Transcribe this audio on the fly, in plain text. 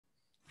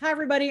Hi,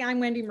 everybody.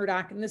 I'm Wendy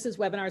Murdoch, and this is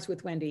Webinars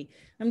with Wendy.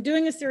 I'm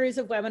doing a series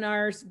of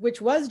webinars,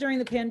 which was during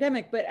the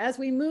pandemic, but as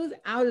we move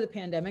out of the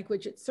pandemic,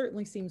 which it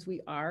certainly seems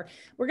we are,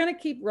 we're going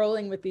to keep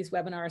rolling with these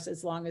webinars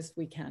as long as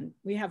we can.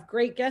 We have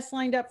great guests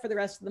lined up for the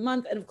rest of the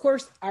month. And of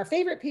course, our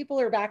favorite people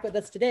are back with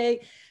us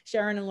today,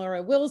 Sharon and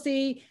Laura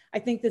Wilsie. I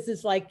think this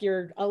is like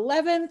your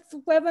 11th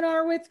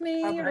webinar with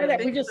me.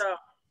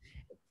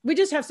 We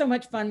just have so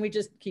much fun. We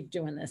just keep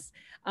doing this.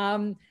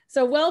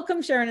 So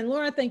welcome, Sharon and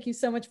Laura. Thank you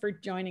so much for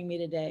joining me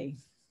today.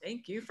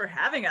 Thank you for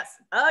having us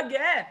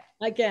again.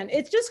 Again,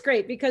 it's just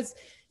great because,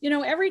 you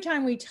know, every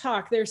time we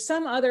talk, there's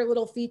some other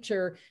little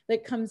feature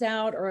that comes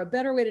out or a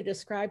better way to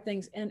describe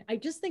things. And I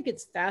just think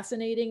it's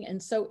fascinating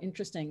and so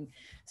interesting.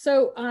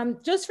 So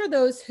just for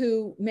those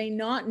who may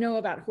not know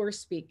about Horse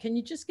Speak, can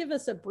you just give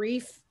us a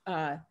brief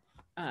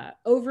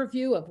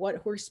overview of what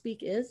Horse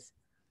Speak is?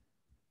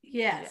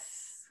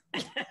 Yes.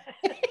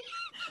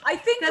 I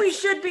think we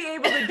should be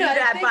able to do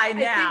that by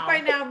now. I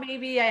think by now,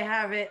 maybe I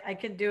have it. I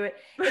can do it.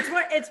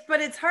 But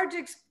it's hard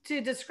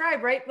to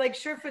describe, right? Like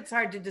Surefoot's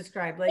hard to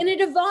describe. Like, and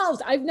it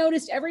evolves. I've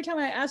noticed every time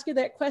I ask you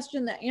that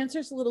question, the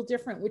answer's a little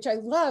different, which I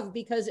love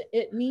because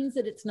it means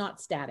that it's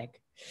not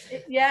static.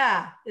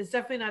 Yeah, it's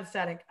definitely not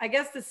static. I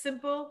guess the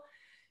simple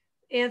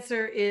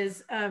answer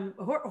is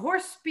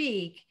Horse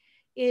Speak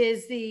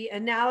is the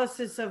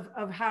analysis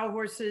of how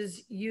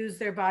horses use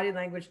their body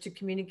language to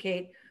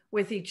communicate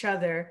with each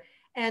other.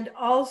 And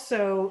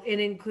also it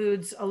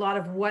includes a lot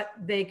of what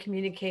they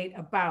communicate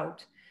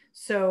about.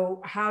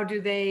 So how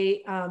do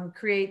they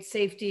create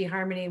safety,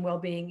 harmony, and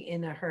well-being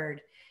in a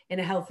herd,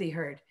 in a healthy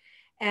herd?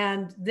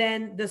 And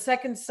then the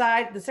second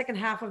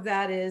half of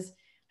that is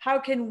how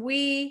can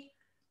we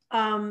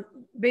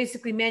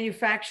basically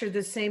manufacture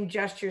the same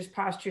gestures,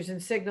 postures,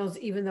 and signals,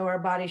 even though our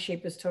body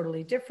shape is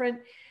totally different,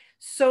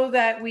 so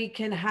that we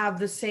can have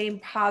the same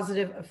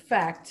positive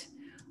effect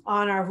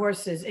on our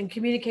horses and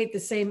communicate the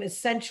same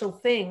essential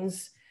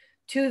things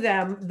to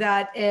them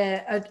that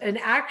an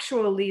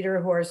actual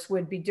leader horse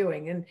would be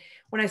doing. And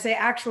when I say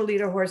actual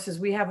leader horses,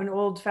 we have an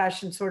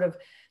old-fashioned sort of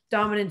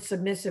dominant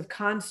submissive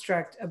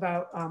construct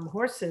about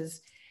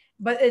horses,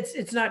 but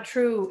it's not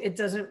true.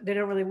 They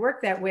don't really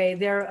work that way.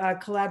 They're a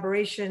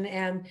collaboration,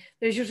 and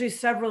there's usually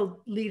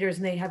several leaders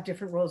and they have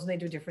different roles and they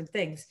do different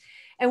things.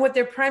 And what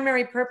their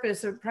primary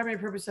purpose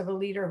of a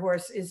leader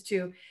horse is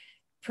to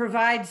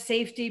provide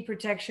safety,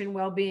 protection,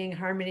 well-being,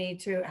 harmony,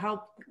 to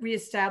help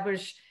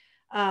reestablish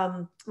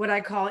what I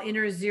call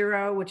inner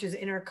zero, which is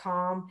inner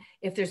calm.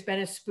 If there's been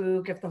a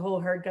spook, if the whole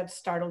herd got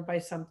startled by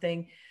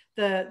something,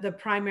 the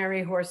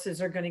primary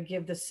horses are going to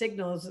give the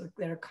signals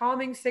that are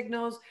calming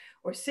signals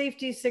or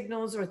safety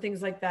signals or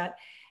things like that.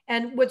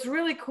 And what's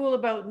really cool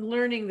about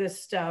learning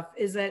this stuff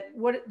is that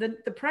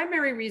the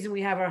primary reason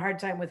we have a hard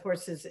time with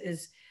horses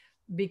is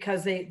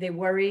because they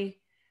worry.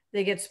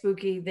 They get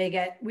spooky.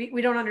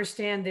 We don't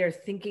understand their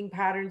thinking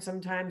patterns.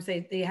 Sometimes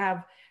they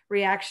have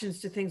reactions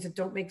to things that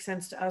don't make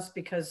sense to us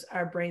because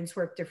our brains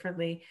work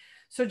differently.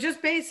 So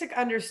just basic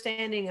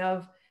understanding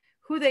of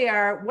who they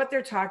are, what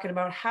they're talking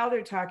about, how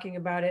they're talking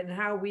about it, and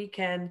how we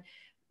can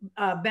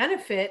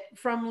benefit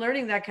from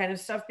learning that kind of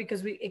stuff,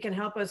 because it can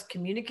help us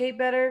communicate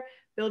better,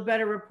 build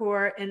better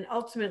rapport, and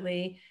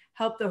ultimately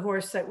help the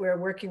horse that we're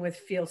working with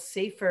feel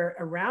safer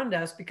around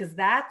us, because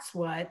that's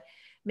what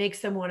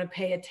makes them want to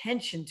pay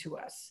attention to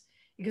us,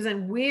 because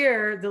then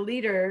we're the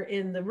leader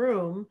in the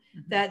room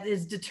that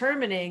is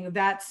determining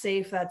that's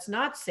safe, that's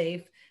not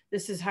safe.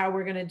 This is how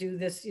we're going to do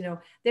this. You know,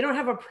 they don't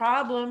have a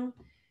problem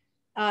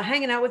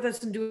hanging out with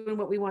us and doing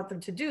what we want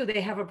them to do.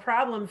 They have a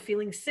problem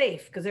feeling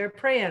safe because they're a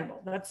prey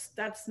animal.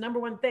 That's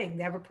number one thing.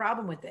 They have a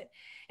problem with it.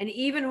 And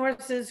even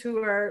horses who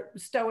are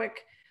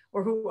stoic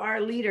or who are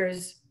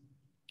leaders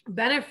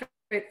benefit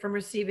from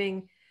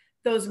receiving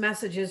those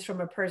messages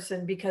from a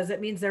person, because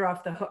it means they're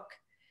off the hook.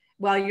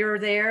 While you're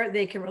there,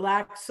 they can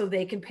relax so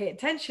they can pay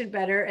attention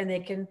better, and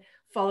they can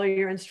follow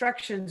your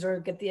instructions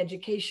or get the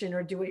education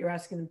or do what you're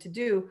asking them to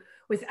do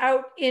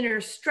without inner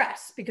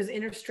stress, because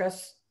inner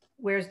stress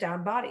wears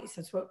down bodies.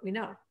 That's what we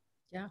know.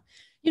 Yeah.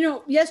 You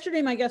know,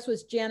 yesterday my guest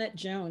was Janet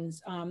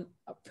Jones,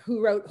 who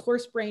wrote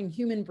Horse Brain,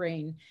 Human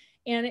Brain.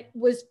 And it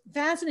was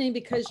fascinating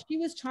because she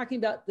was talking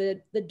about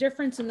the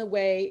difference in the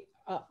way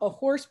a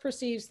horse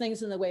perceives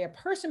things and the way a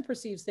person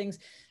perceives things.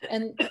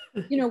 And,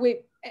 you know,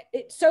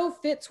 it so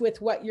fits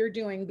with what you're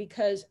doing,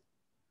 because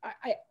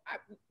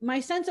my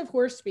sense of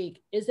Horse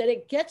Speak is that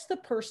it gets the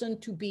person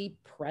to be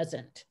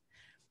present.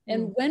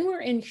 And when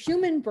we're in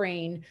human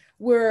brain,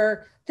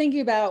 we're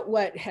thinking about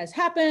what has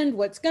happened,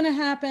 what's going to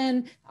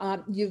happen.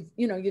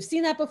 You've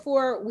seen that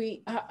before.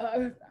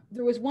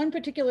 There was one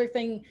particular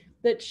thing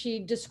that she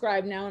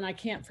described now, and I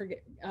can't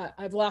forget,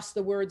 I've lost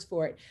the words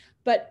for it,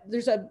 but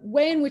there's a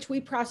way in which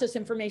we process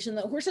information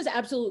that horses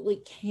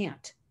absolutely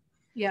can't.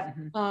 Yeah.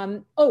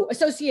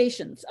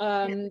 Associations.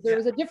 There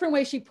was a different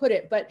way she put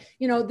it, but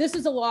you know, this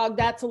is a log,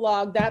 that's a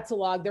log, that's a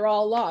log. They're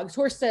all logs.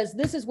 Horse says,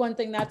 this is one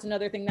thing, that's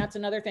another thing, that's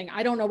another thing.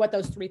 I don't know what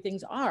those three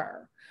things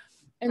are.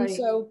 And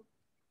so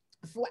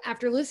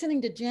after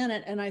listening to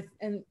Janet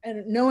and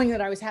knowing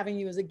that I was having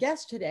you as a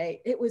guest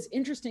today, it was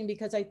interesting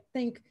because I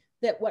think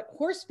that what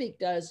Horse Speak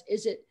does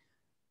is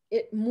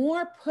it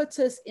more puts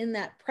us in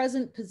that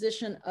present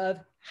position of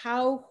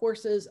how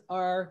horses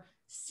are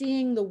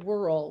seeing the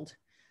world,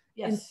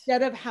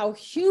 instead of how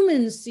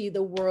humans see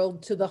the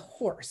world to the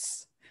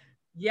horse.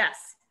 Yes.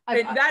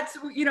 That's,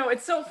 you know,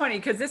 it's so funny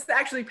because this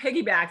actually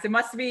piggybacks. It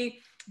must be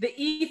the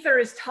ether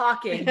is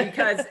talking,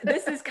 because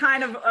this is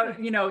kind of,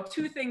 you know,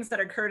 two things that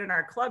occurred in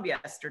our club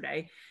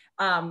yesterday.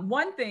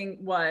 One thing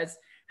was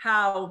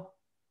how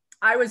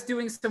I was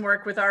doing some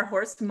work with our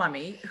horse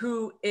Mummy,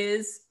 who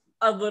is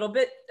a little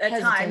bit at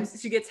times,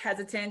 she gets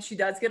hesitant. She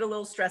does get a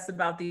little stressed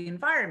about the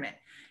environment.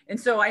 And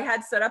so I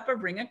had set up a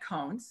ring of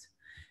cones,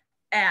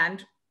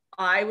 and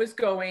I was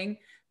going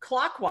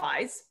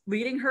clockwise,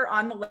 leading her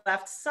on the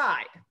left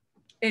side.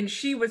 And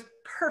she was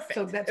perfect.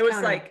 So it was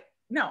like,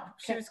 no,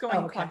 she was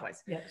going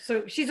clockwise. Yeah.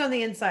 So she's on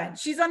the inside.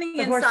 She's on the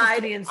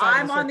inside.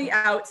 I'm on the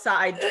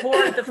outside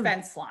toward the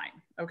fence line.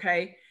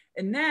 Okay.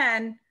 And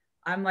then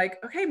I'm like,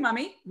 okay,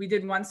 Mummy, we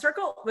did one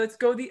circle. Let's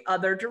go the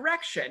other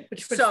direction.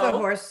 Which puts the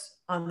horse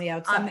on the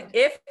outside.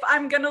 If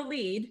I'm going to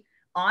lead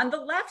on the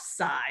left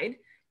side,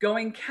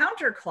 going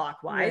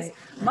counterclockwise,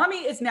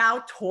 Mummy is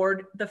now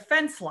toward the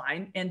fence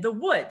line in the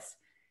woods.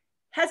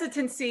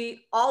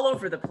 Hesitancy all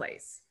over the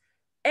place.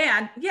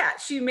 And yeah,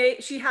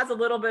 she has a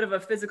little bit of a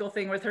physical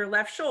thing with her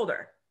left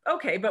shoulder.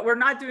 Okay, but we're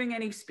not doing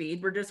any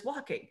speed. We're just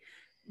walking.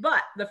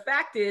 But the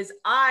fact is,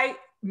 I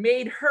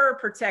made her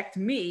protect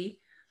me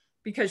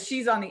because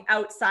she's on the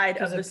outside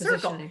of the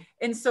circle.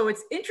 And so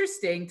it's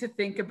interesting to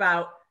think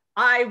about,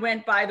 I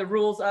went by the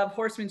rules of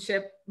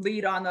horsemanship,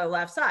 lead on the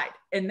left side.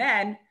 And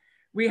then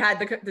we had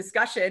the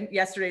discussion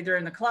yesterday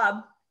during the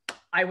club.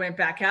 I went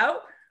back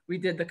out. We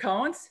did the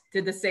cones,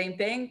 did the same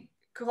thing.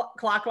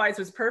 Clockwise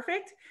was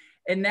perfect.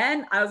 And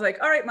then I was like,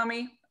 all right,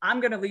 Mummy, I'm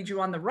going to lead you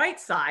on the right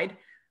side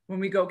when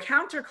we go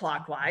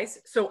counterclockwise.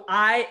 So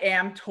I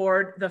am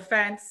toward the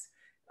fence,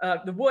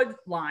 the wood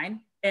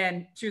line,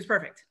 and she was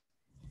perfect.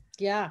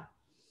 Yeah.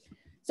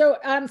 So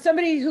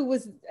somebody who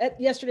was at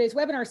yesterday's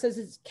webinar says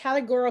it's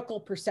categorical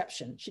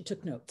perception. She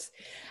took notes.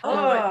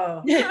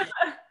 Oh,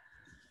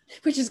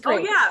 which is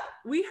great. Oh yeah.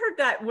 We heard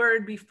that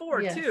word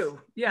before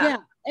too. Yeah. Yeah.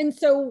 And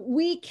so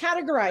we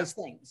categorize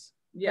things,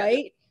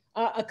 right?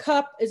 A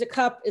cup is a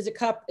cup is a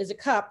cup is a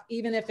cup,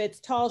 even if it's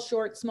tall,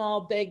 short,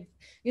 small, big.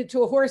 You know,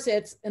 to a horse,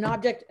 it's an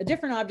object, a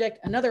different object,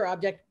 another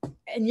object,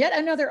 and yet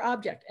another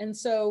object. And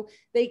so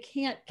they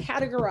can't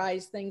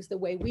categorize things the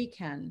way we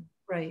can.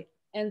 Right.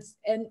 And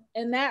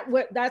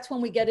that's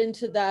when we get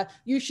into the,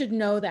 you should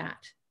know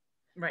that.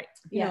 Right.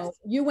 You know,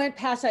 you went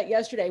past that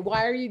yesterday.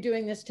 Why are you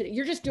doing this today?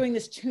 You're just doing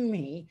this to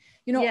me.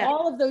 You know,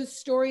 all of those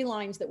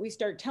storylines that we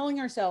start telling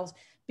ourselves,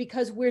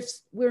 because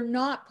we're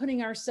not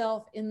putting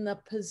ourselves in the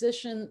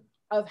position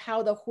of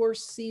how the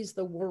horse sees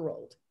the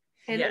world.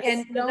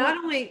 And not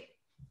only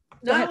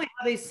how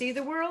they see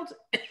the world,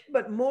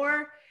 but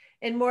more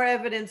and more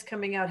evidence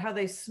coming out how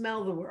they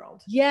smell the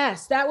world.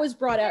 Yes, that was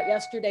brought out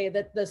yesterday,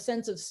 that the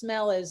sense of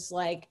smell is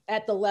like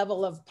at the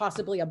level of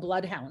possibly a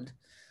bloodhound.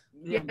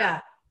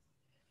 Yeah.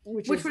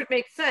 Which would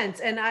make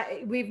sense. And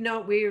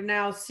we're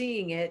now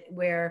seeing it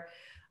where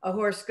a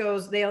horse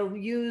goes, they'll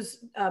use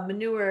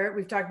manure.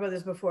 We've talked about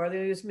this before.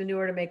 They'll use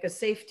manure to make a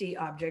safety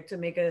object, to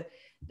make a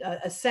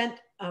scent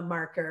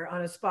marker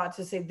on a spot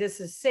to say this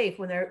is safe.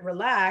 When they're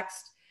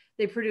relaxed,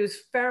 they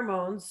produce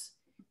pheromones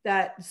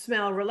that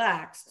smell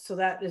relaxed. So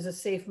that is a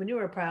safe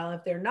manure pile.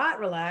 If they're not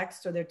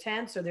relaxed, or they're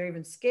tense, or they're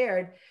even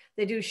scared,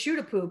 they do shoot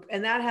a poop.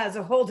 And that has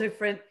a whole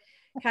different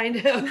kind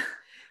of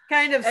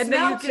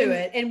smell to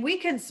it. And we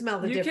can smell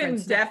the difference. You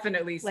can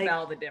definitely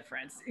smell the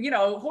difference. You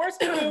know, horse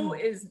poo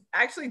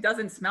actually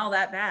doesn't smell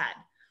that bad,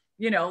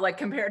 you know, like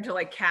compared to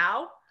like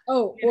cow.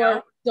 Oh,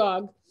 or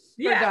dog.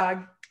 Yeah. Or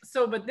dog.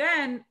 So, but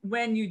then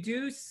when you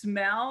do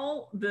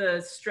smell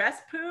the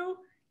stress poo,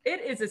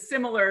 it is a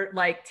similar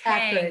like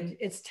tang. Acrid.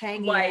 It's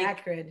tangy, like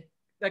acrid.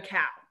 The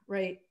cow.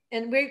 Right.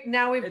 And we've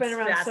been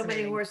around so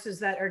many horses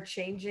that are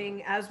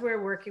changing as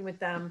we're working with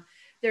them.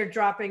 They're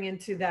dropping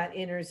into that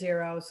inner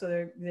zero.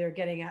 So they're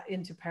getting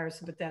into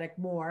parasympathetic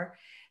more.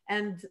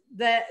 And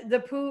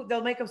the poo,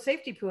 they'll make a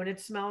safety poo, and it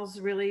smells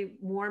really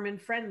warm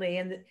and friendly.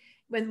 And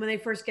when they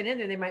first get in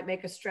there, they might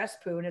make a stress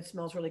poo and it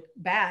smells really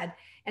bad.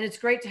 And it's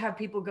great to have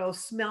people go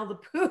smell the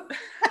poo.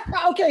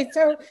 Okay,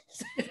 so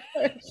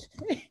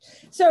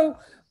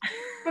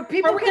but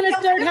people are going to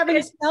start having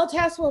a smell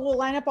test where we'll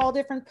line up all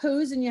different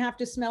poos and you have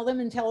to smell them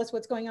and tell us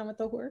what's going on with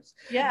the horse.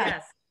 Yeah.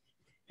 Yes.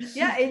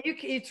 Yeah, and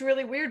it's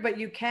really weird, but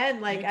you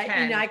can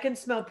I can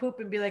smell poop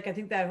and be like, I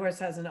think that horse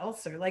has an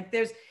ulcer. Like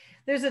there's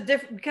a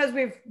different, because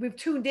we've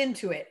tuned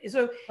into it.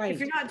 So if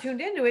you're not tuned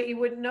into it, you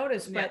wouldn't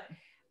notice. But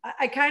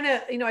I kind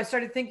of, I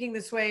started thinking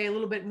this way a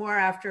little bit more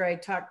after I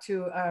talked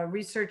to a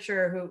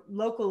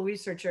local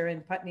researcher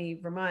in Putney,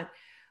 Vermont,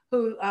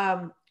 who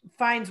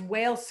finds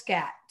whale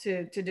scat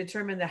to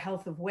determine the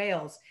health of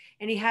whales.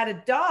 And he had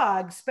a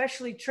dog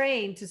specially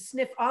trained to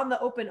sniff on the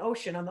open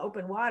ocean, on the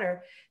open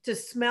water, to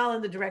smell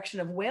in the direction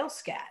of whale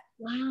scat.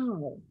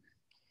 Wow.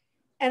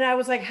 And I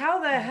was like,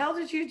 how the hell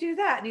did you do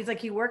that? And he's like,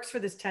 he works for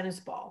this tennis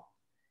ball.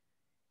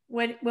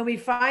 when we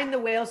find the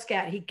whale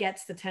scat, he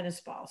gets the tennis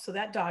ball. So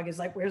that dog is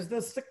like, where's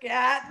the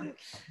scat?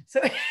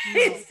 So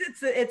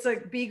it's a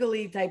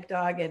beagle-y type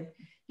dog. And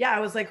yeah, I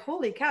was like,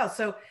 holy cow.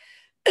 So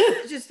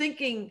just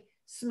thinking,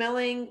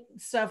 smelling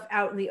stuff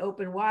out in the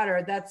open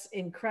water, that's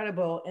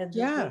incredible. And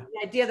the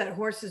idea that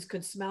horses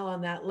could smell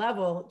on that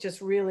level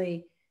just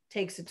really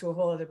takes it to a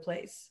whole other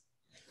place.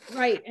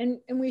 Right. And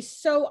we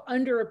so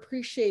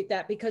underappreciate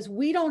that because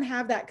we don't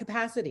have that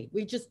capacity.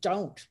 We just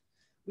don't.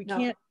 We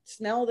can't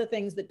smell the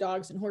things that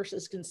dogs and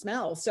horses can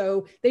smell.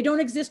 So they don't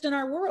exist in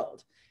our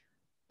world.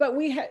 But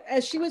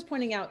as she was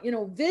pointing out, you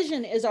know,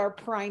 vision is our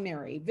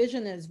primary.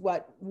 Vision is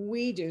what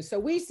we do. So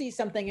we see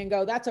something and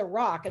go, that's a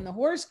rock. And the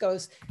horse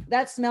goes,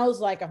 that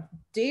smells like a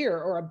deer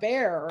or a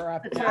bear or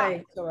a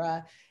fox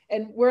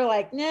and we're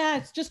like, nah,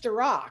 it's just a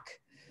rock.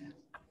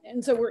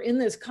 And so we're in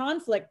this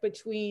conflict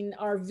between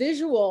our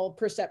visual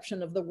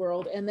perception of the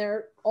world and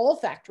their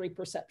olfactory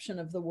perception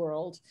of the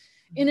world,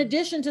 in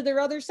addition to their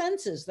other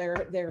senses,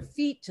 their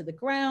feet to the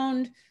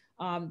ground.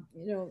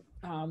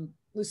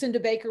 Lucinda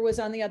Baker was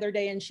on the other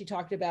day and she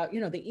talked about,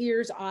 you know, the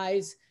ears,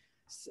 eyes,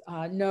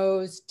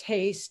 nose,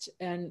 taste,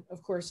 and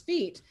of course,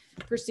 feet,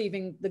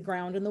 perceiving the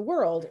ground and the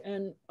world.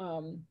 And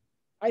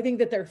I think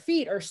that their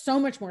feet are so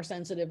much more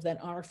sensitive than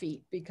our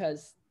feet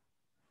because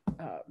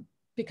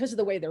of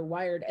the way they're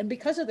wired and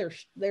because of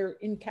they're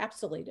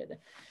encapsulated.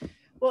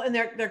 Well, and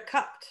they're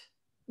cupped.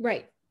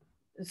 Right.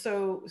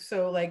 So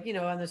like, you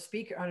know, on a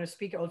speaker,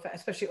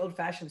 especially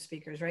old-fashioned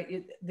speakers,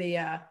 right?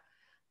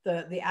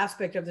 The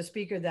aspect of the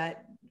speaker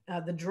that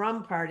the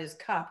drum part is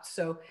cupped.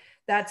 So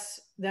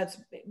that's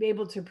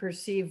able to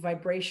perceive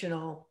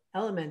vibrational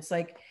elements.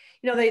 Like,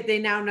 you know, they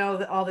now know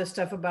that all this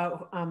stuff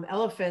about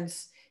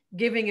elephants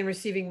giving and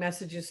receiving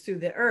messages through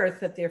the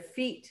earth that their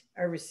feet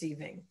are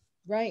receiving.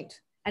 Right.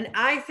 And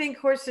I think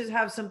horses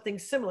have something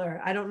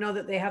similar. I don't know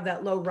that they have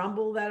that low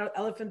rumble that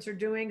elephants are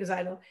doing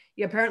because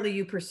apparently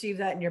you perceive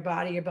that in your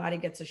body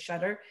gets a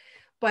shudder.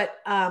 But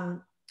I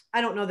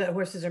don't know that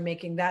horses are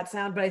making that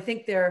sound, but I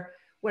think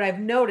what I've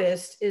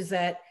noticed is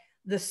that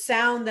the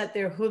sound that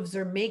their hooves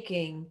are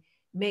making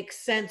makes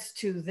sense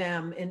to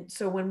them. And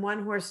so when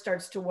one horse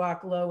starts to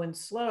walk low and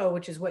slow,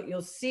 which is what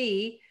you'll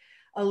see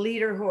a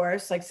leader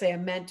horse, like say a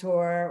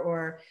mentor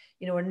or,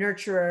 you know, a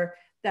nurturer,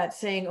 that's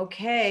saying,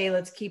 okay,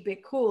 let's keep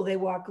it cool. They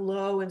walk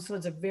low and slow.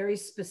 It's a very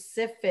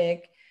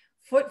specific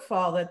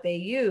footfall that they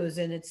use,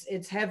 and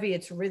it's heavy,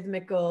 it's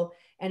rhythmical,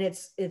 and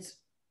it's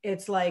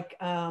like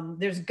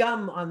there's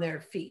gum on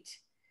their feet,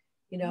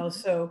 you know. Mm-hmm.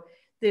 So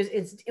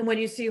and when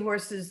you see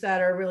horses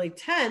that are really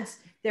tense,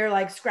 they're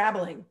like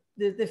scrabbling.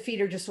 The feet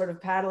are just sort of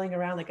paddling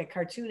around like a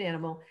cartoon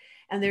animal,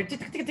 and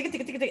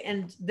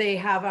and they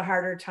have a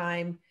harder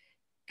time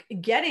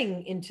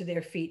getting into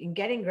their feet and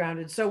getting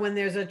grounded. So when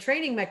there's a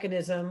training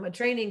mechanism, a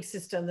training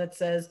system that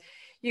says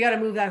you got to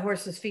move that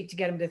horse's feet to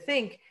get them to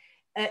think,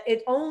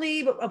 it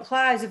only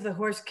applies if the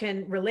horse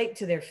can relate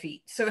to their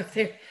feet. So if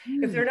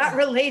they're not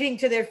relating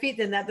to their feet,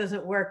 then that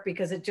doesn't work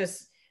because it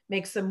just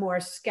makes them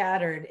more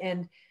scattered.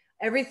 And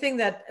everything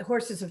that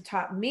horses have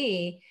taught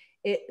me,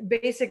 it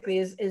basically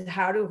is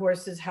how do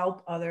horses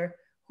help other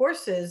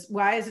horses?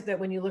 Why is it that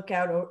when you look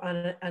out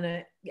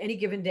on any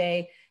given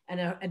day and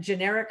a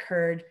generic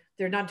herd,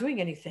 they're not doing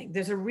anything?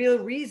 There's a real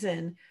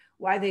reason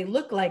why they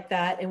look like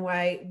that, and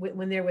why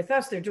when they're with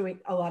us, they're doing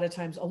a lot of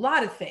times a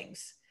lot of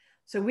things.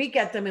 So we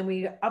get them and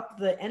we up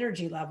the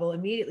energy level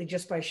immediately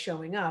just by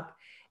showing up.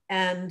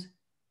 And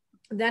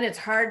then it's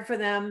hard for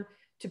them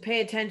to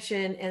pay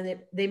attention, and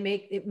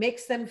it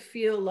makes them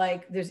feel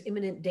like there's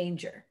imminent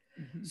danger.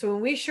 Mm-hmm. So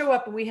when we show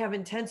up and we have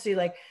intensity,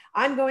 like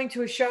I'm going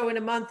to a show in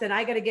a month and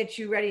I got to get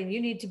you ready and we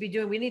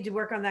need to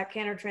work on that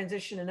canter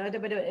transition and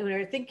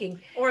we're thinking,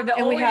 or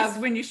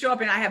when you show up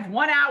and I have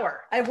 1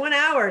 hour. I have 1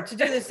 hour to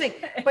do this thing,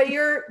 but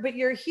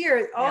you're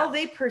here. All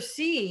they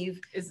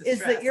perceive is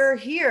that you're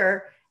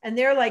here, and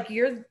they're like,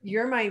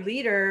 you're my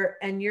leader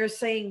and you're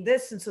saying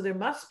this. And so there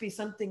must be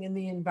something in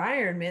the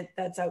environment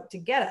that's out to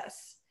get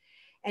us.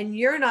 And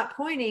you're not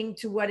pointing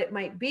to what it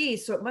might be.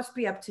 So it must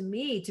be up to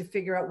me to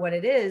figure out what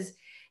it is.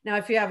 Now,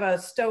 if you have a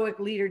stoic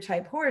leader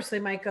type horse, they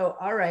might go,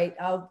 all right,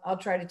 I'll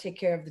try to take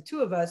care of the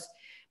two of us.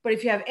 But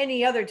if you have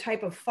any other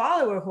type of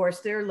follower horse,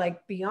 they're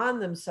like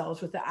beyond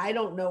themselves with I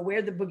don't know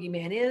where the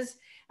boogeyman is.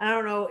 I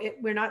don't know,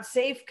 we're not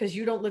safe because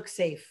you don't look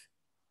safe.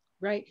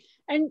 Right.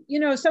 And, you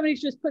know,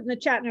 somebody's just put in the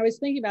chat, and I was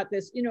thinking about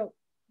this, you know,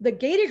 the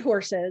gaited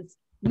horses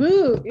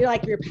move,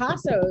 like your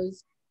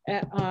passos.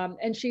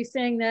 And she's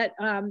saying that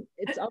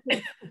it's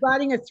also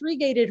riding a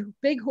 3-gaited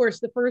big horse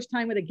the first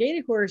time with a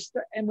gaited horse,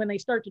 and when they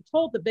start to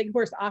tolt, the big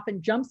horse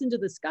often jumps into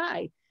the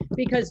sky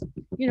because,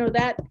 you know,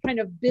 that kind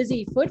of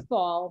busy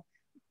footfall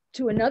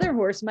to another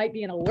horse might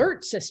be an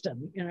alert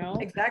system, you know.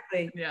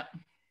 Exactly.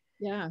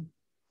 Yeah.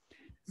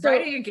 So,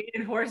 riding a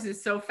gaited horse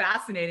is so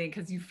fascinating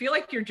because you feel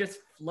like you're just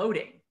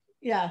floating.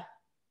 Yeah.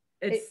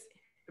 It's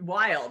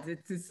wild.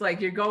 It's just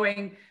like you're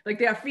going, like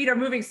their feet are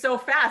moving so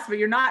fast, but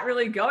you're not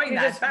really going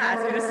that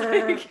fast. You're just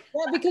like,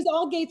 yeah, because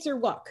all gaits are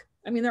walk.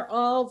 I mean, they're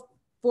all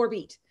 4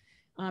 beat.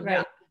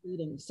 Right.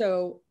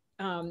 So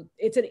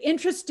it's an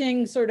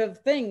interesting sort of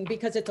thing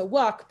because it's a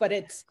walk, but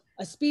it's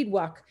a speed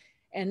walk.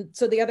 And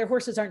so the other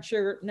horses aren't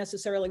sure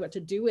necessarily what to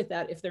do with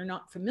that if they're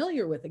not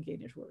familiar with a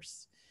gaited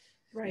horse.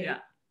 Right. Yeah.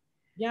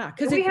 Yeah.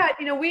 Because we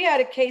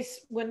had a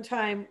case one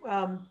time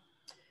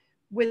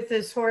with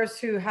this horse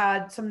who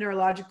had some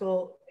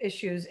neurological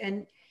issues,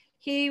 and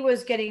he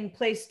was getting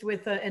placed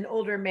with an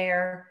older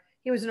mare.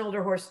 He was an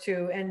older horse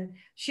too, and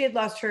she had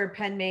lost her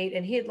pen mate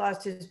and he had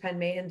lost his pen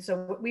mate. And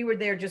so we were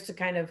there just to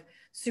kind of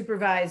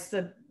supervise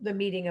the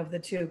meeting of the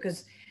two,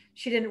 because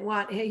she didn't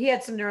want, he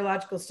had some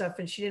neurological stuff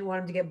and she didn't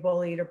want him to get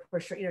bullied or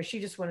pushed, you know, she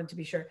just wanted to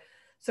be sure.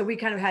 So we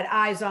kind of had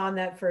eyes on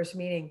that first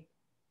meeting,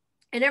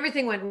 and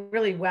everything went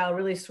really well,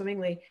 really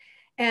swimmingly.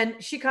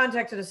 And she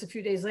contacted us a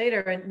few days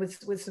later and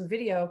with some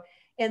video,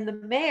 and the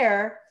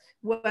mare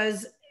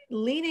was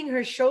leaning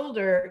her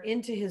shoulder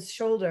into his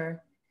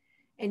shoulder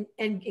and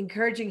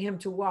encouraging him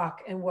to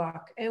walk and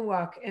walk and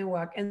walk and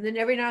walk. And then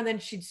every now and then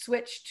she'd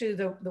switch to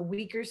the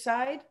weaker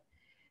side,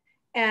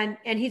 and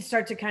he'd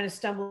start to kind of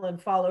stumble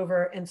and fall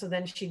over. And so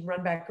then she'd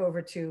run back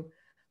over to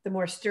the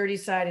more sturdy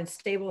side and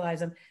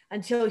stabilize him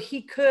until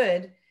he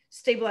could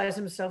stabilize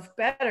himself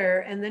better.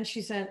 And then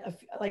she sent,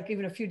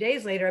 even a few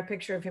days later, a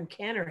picture of him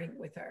cantering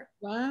with her.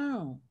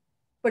 Wow.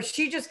 But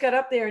she just got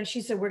up there and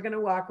she said, we're going to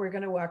walk, we're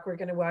going to walk, we're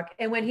going to walk.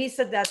 And when he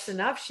said that's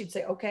enough, she'd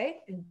say, okay.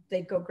 And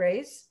they'd go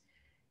graze.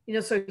 You know,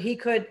 so he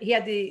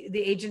had the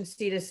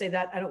agency to say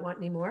that I don't want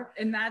any more.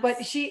 And but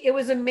it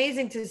was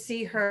amazing to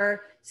see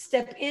her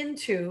step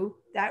into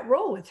that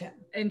role with him.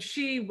 And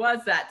she was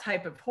that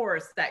type of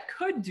horse that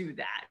could do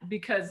that,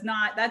 because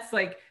that's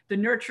like the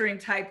nurturing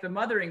type, the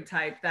mothering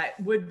type that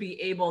would be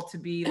able to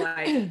be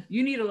like,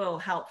 you need a little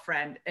help,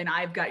 friend, and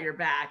I've got your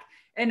back.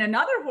 And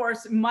another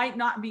horse might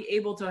not be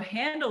able to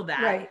handle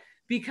that, right,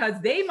 because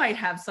they might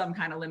have some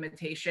kind of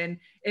limitation.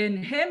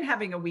 And him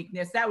having a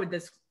weakness, that would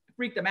just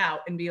freak them out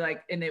and be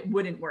like, and it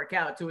wouldn't work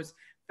out. So it was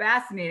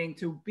fascinating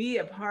to be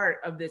a part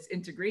of this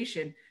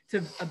integration,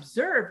 to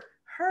observe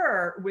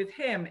her with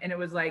him. And it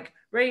was like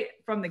right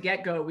from the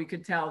get-go, we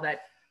could tell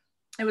that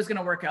it was going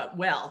to work out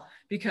well,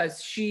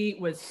 because she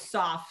was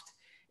soft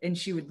and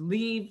she would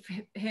leave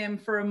him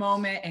for a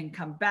moment and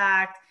come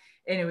back.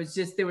 And it was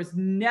just, there was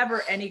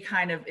never any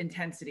kind of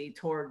intensity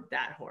toward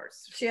that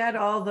horse. She had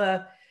all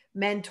the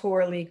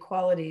mentorly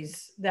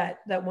qualities that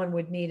one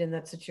would need in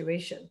that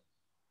situation.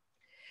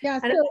 Yeah.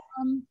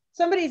 So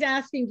somebody's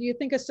asking, do you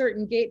think a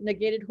certain gait in a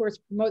gaited horse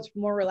promotes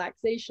more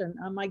relaxation?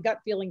 My gut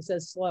feeling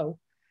says slow.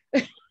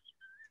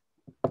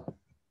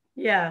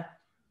 Yeah.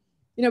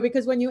 You know,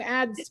 because when you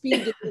add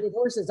speed to gaited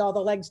horses, all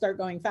the legs start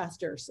going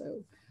faster.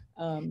 So,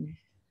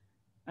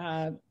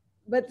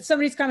 but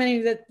somebody's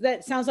commenting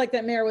that sounds like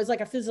that mare was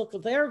like a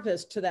physical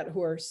therapist to that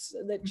horse,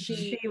 that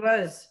she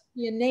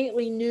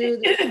innately knew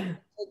that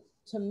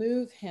to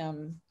move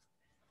him.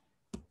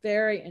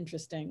 Very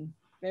interesting.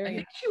 I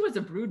think she was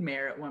a brood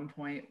mare at one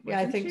point. Yeah,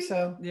 I think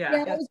so. Yeah,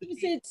 I was gonna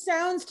say, it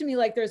sounds to me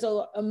like there's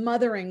a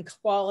mothering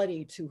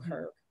quality to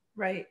her.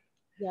 Right.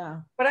 Yeah.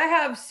 But I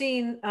have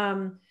seen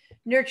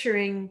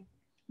nurturing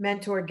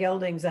mentor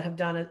geldings that have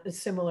done a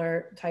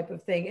similar type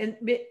of thing. And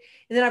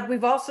then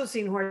we've also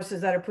seen horses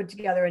that are put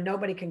together and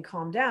nobody can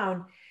calm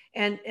down.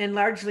 And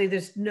largely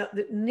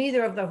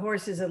neither of the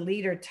horses a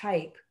leader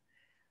type.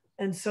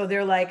 And so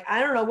they're like, I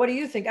don't know, what do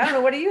you think? I don't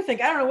know, what do you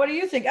think? I don't know, what do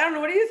you think? I don't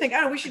know, what do you think? I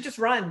don't know, we should just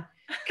run.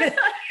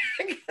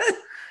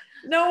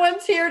 No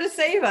one's here to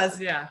save us.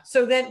 Yeah.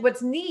 So then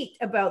what's neat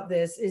about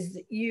this is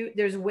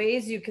there's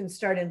ways you can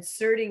start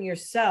inserting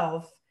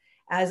yourself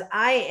as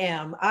I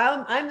am.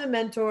 I'm the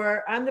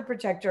mentor, I'm the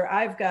protector,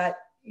 I've got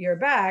your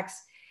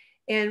backs.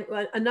 And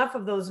enough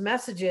of those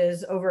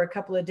messages over a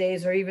couple of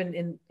days, or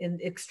even in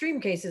extreme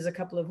cases, a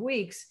couple of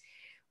weeks,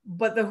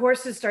 but the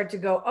horses start to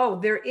go, oh,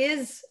 there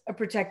is a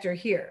protector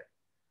here.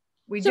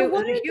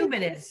 The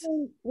human is.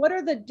 What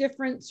are the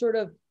different sort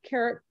of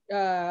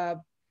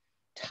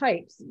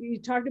types?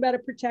 You talked about a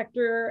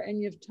protector, and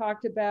you've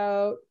talked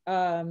about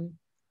a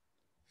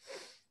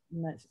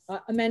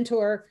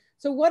mentor.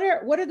 So what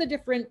are the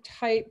different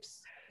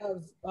types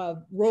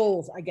of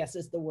roles, I guess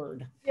is the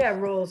word? Yeah,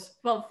 roles.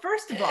 Well,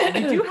 first of all,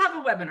 we do have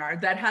a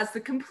webinar that has the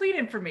complete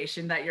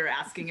information that you're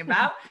asking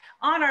about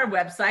on our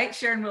website,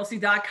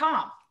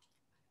 SharonWilsie.com.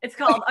 It's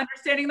called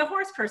Understanding the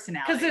Horse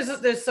Personality.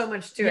 Because there's so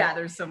much to it. Yeah,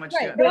 there's so much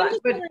to it. But I'm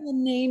just wondering the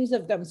names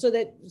of them so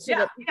that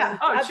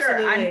Oh,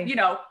 absolutely.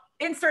 Sure.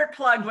 Insert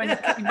plug when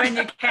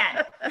you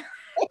can.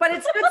 But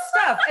it's good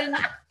stuff. And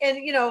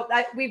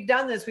we've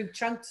done this. We've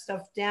chunked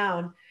stuff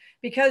down,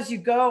 because you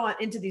go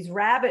into these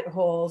rabbit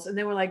holes, and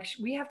then we're like,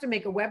 we have to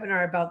make a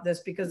webinar about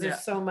this, because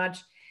there's so much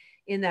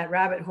in that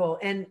rabbit hole.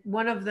 And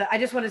I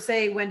just want to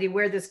say, Wendy,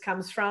 where this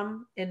comes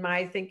from in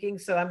my thinking.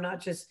 So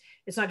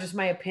it's not just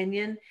my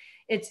opinion.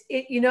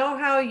 You know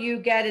how you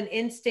get an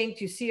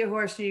instinct, you see a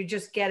horse and you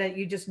just get it,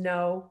 you just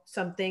know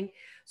something.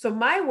 So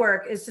my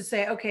work is to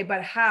say, okay,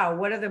 but how?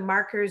 What are the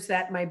markers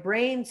that my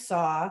brain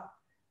saw,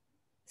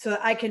 so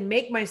that I can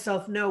make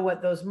myself know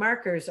what those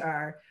markers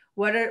are?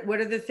 What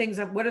are the things,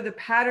 what are the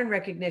pattern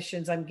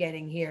recognitions I'm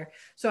getting here?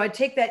 So I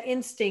take that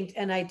instinct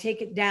and I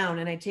take it down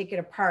and I take it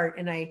apart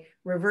and I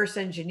reverse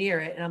engineer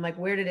it. And I'm like,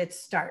 where did it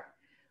start?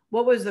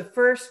 What was the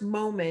first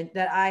moment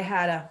that I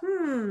had a,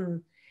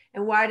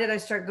 and why did I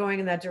start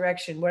going in that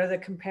direction? What are the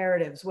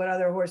comparatives? What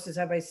other horses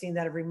have I seen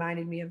that have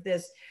reminded me of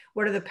this?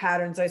 What are the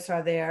patterns I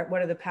saw there?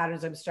 What are the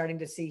patterns I'm starting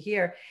to see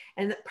here?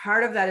 And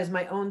part of that is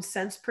my own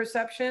sense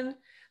perception.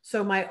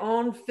 So my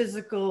own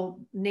physical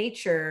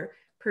nature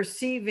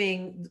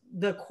perceiving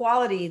the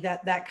quality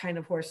that that kind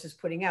of horse is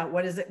putting out.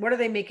 What is it? What are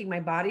they making my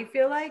body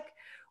feel like?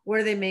 What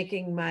are they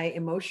making my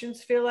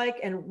emotions feel like?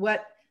 And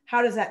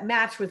how does that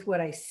match with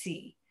what I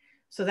see?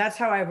 So that's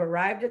how I've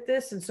arrived at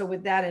this. And so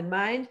with that in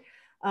mind,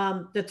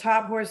 the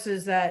top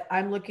horses that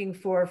I'm looking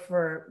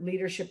for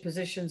leadership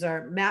positions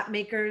are map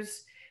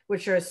makers,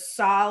 which are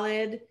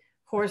solid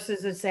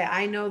horses that say,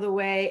 I know the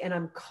way and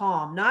I'm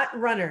calm, not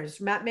runners.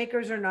 Map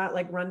makers are not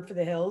like run for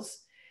the hills.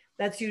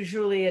 That's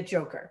usually a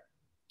joker.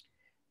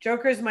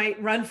 Jokers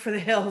might run for the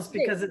hills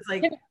because it's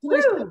like,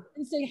 woo!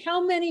 And say,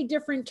 how many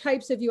different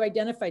types have you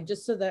identified,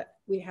 just so that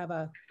we have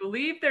I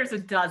believe there's a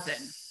dozen.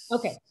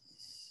 Okay.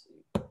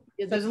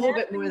 Yeah, there's a little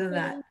bit more than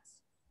that.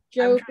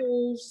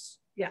 Jokers.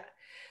 Yeah.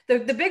 The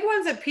big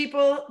ones that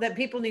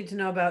people need to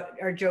know about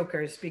are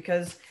jokers,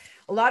 because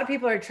a lot of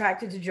people are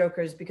attracted to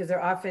jokers because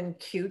they're often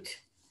cute.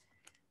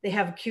 They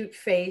have a cute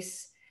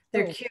face.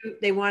 They're cute.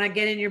 They want to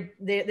get in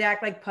they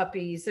act like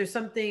puppies. There's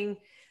something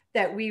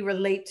that we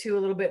relate to a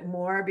little bit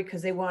more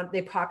because they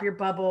pop your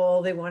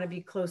bubble. They want to be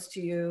close to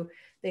you.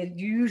 They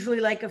usually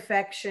like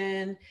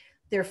affection.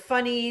 They're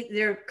funny.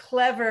 They're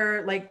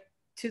clever, like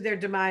to their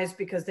demise,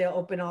 because they'll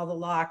open all the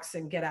locks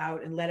and get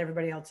out and let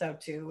everybody else out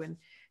too. And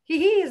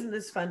isn't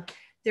this fun?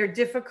 They're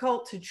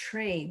difficult to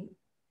train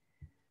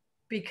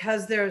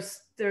because they're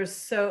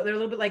a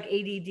little bit like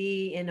ADD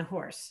in a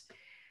horse.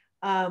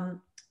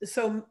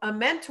 So a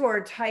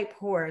mentor type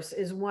horse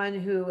is one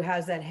who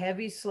has that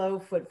heavy, slow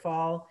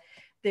footfall.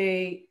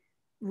 They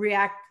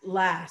react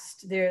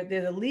last. They're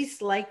the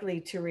least likely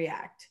to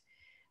react.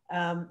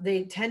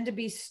 They tend to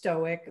be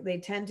stoic. They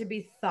tend to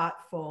be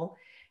thoughtful.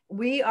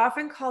 We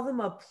often call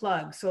them a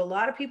plug. So a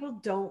lot of people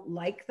don't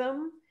like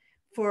them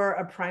for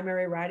a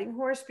primary riding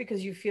horse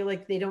because you feel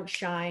like they don't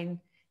shine,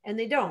 and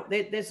they don't.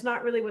 That's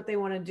not really what they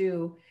want to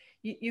do.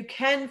 You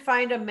can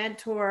find a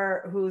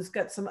mentor who's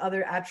got some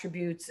other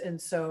attributes,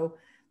 and so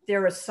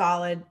they're a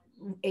solid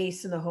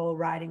ace in the whole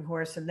riding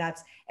horse, and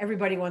that's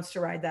everybody wants to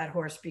ride that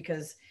horse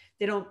because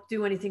they don't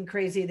do anything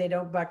crazy, they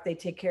don't buck, they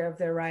take care of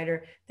their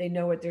rider, they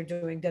know what they're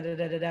doing,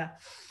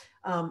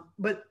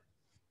 but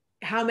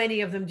how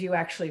many of them do you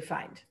actually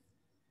find?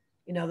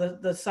 You know,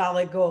 the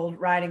solid gold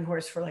riding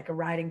horse for like a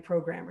riding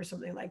program or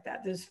something like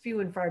that. There's few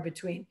and far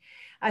between.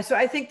 So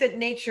I think that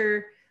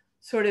nature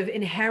sort of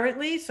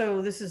inherently,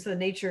 so this is the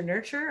nature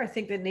nurture, I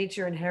think that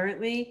nature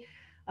inherently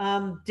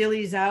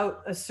dillies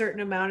out a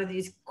certain amount of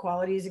these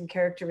qualities and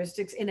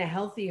characteristics. In a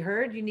healthy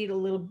herd, you need a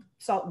little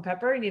salt and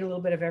pepper, you need a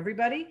little bit of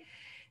everybody.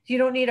 You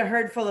don't need a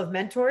herd full of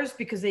mentors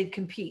because they'd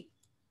compete.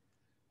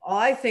 Oh,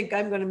 I think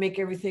I'm going to make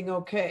everything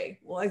okay.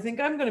 Well, I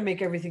think I'm going to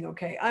make everything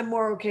okay. I'm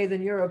more okay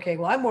than you're okay.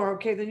 Well, I'm more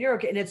okay than you're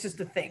okay. And it's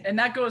just a thing. And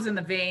that goes in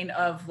the vein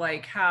of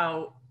like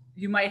how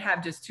you might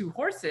have just two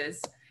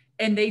horses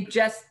and they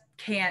just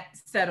can't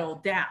settle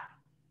down.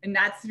 And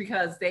that's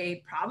because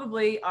they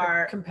probably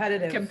are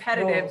competitive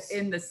roles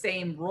in the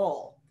same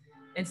role.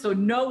 And so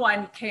no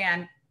one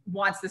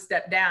wants to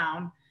step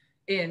down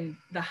in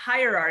the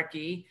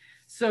hierarchy.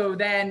 So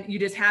then you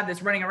just have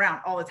this running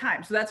around all the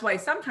time. So that's why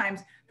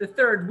sometimes the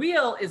third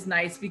wheel is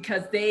nice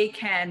because they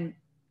can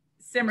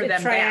simmer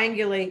them down. It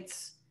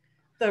triangulates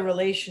the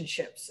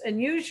relationships.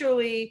 And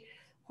usually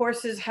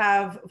horses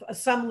have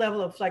some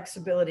level of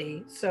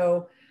flexibility.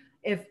 So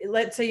if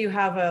let's say you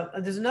have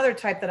there's another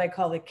type that I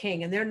call the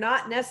king, and they're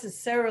not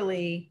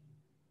necessarily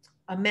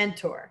a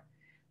mentor.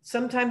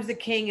 Sometimes the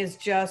king is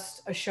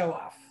just a show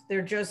off.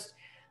 They're just,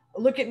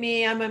 look at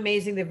me, I'm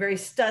amazing. They're very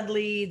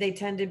studly. They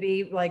tend to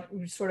be like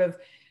sort of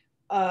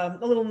a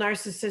little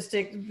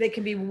narcissistic. They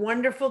can be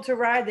wonderful to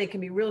ride. They can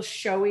be real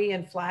showy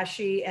and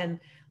flashy and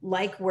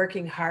like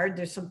working hard.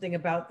 There's something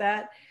about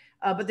that.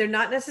 But they're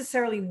not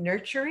necessarily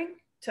nurturing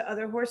to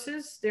other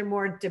horses. They're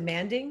more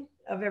demanding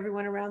of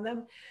everyone around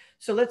them.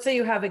 So let's say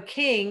you have a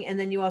king and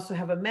then you also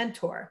have a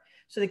mentor.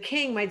 So the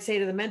king might say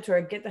to the mentor,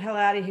 get the hell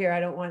out of here.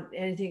 I don't want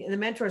anything. And the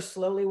mentor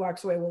slowly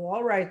walks away. Well,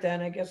 all right, then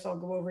I guess I'll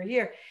go over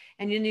here.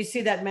 And then you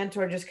see that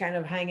mentor just kind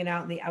of hanging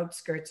out in the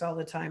outskirts all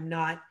the time,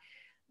 not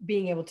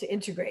being able to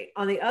integrate.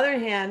 On the other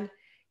hand,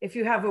 if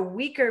you have a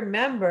weaker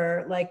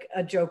member, like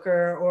a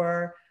joker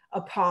or a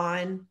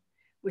pawn,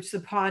 which the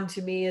pawn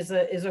to me is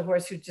a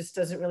horse who just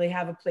doesn't really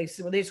have a place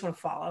where they just want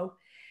to follow.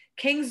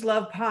 Kings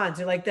love pawns.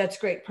 They're like, that's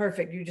great.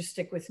 Perfect. You just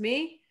stick with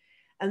me.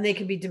 And they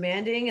can be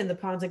demanding, and the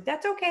pawn's like,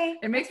 that's okay.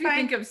 It makes me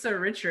think of Sir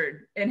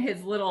Richard and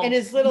his little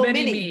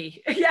mini.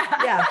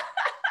 Yeah.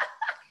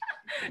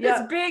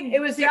 This big, it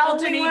was the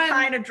only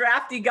kind of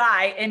drafty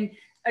guy and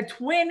a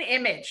twin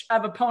image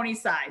of a pony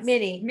size.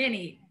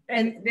 Mini.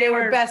 And they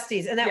were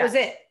besties, and that was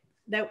it.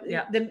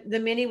 that the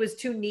mini was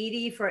too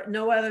needy for,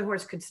 no other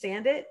horse could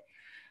stand it.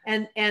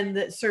 And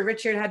the Sir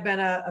Richard had been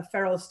a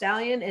feral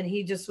stallion, and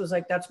he just was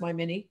like, that's my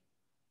mini.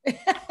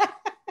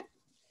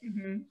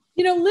 Mm-hmm.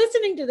 You know,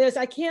 listening to this,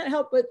 I can't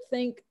help but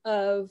think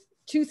of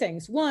two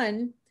things.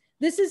 One,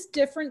 this is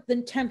different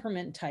than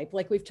temperament type.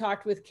 Like we've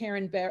talked with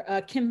Kim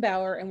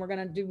Bauer, and we're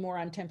going to do more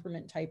on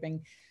temperament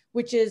typing,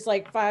 which is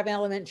like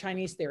 5-element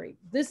Chinese theory.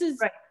 This is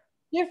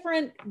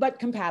different, but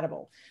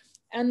compatible.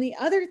 And the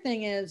other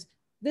thing is,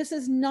 this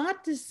is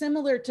not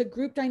dissimilar to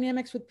group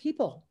dynamics with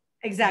people.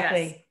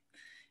 Exactly.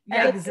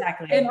 Yes.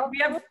 Exactly. And we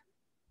have,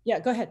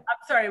 go ahead.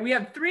 I'm sorry. We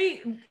have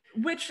three,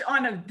 which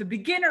on the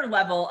beginner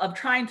level of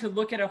trying to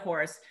look at a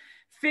horse,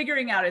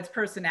 figuring out its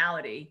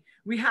personality,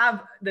 we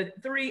have the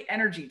 3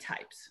 energy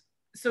types.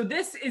 So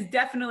this is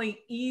definitely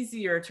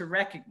easier to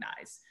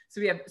recognize.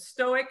 So we have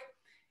stoic,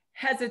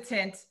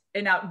 hesitant,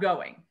 and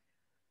outgoing.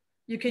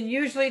 You can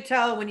usually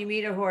tell when you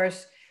meet a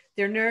horse,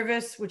 they're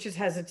nervous, which is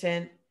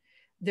hesitant.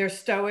 They're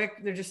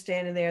stoic, they're just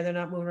standing there, they're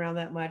not moving around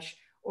that much,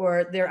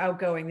 or they're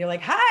outgoing. They're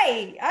like,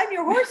 hi, I'm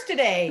your horse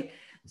today.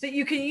 So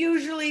you can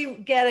usually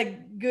get a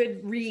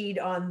good read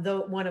on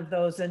one of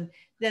those. And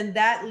then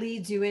that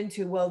leads you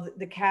into, well,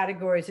 the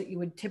categories that you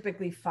would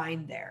typically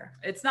find there.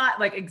 It's not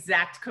like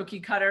exact cookie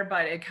cutter,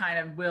 but it kind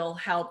of will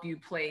help you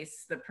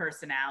place the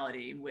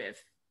personality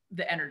with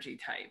the energy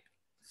type.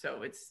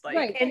 So it's like,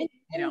 right. And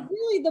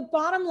really the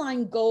bottom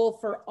line goal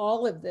for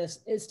all of this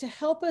is to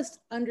help us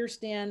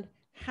understand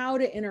how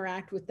to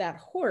interact with that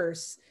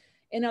horse.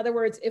 In other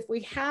words, if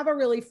we have a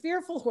really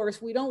fearful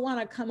horse, we don't want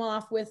to come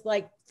off with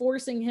like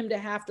forcing him to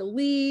have to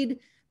lead,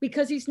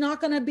 because he's not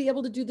going to be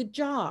able to do the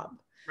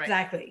job. Right.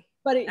 Exactly.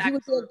 But he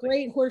would be a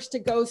great horse to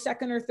go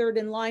second or third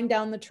in line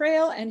down the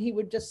trail, and he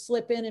would just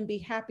slip in and be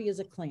happy as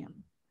a clam.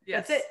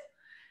 Yes. That's it.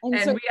 And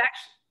so, we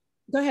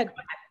actually, go ahead.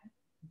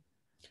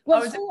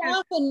 Well, so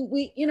often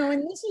we, you know,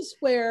 and this is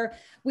where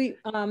we,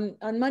 on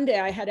Monday,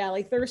 I had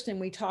Allie Thurston,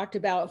 we talked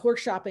about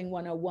horse shopping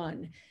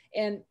 101.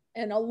 And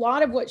a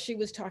lot of what she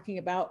was talking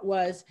about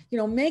was, you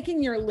know,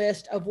 making your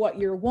list of what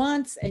your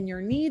wants and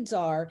your needs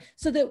are,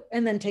 so that,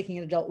 and then taking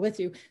an adult with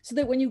you, so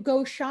that when you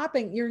go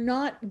shopping, you're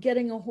not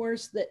getting a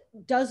horse that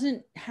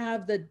doesn't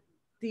have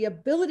the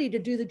ability to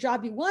do the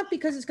job you want,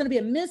 because it's going to be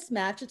a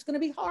mismatch. It's going to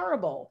be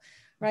horrible,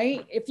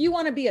 right? If you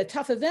want to be a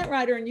tough event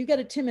rider and you get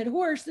a timid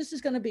horse, this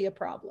is going to be a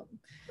problem.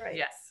 Right.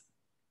 Yes.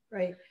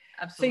 Right.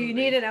 Absolutely. So you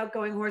need an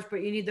outgoing horse,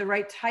 but you need the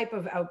right type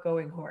of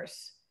outgoing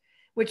horse,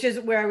 which is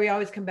where we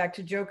always come back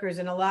to jokers.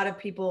 And a lot of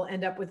people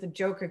end up with a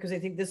joker because they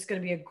think this is going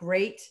to be a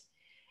great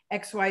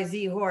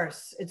XYZ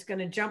horse. It's going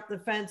to jump the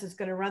fence. It's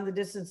going to run the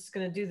distance. It's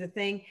going to do the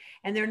thing.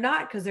 And they're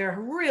not, because they're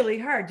really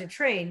hard to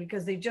train,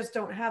 because they just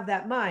don't have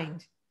that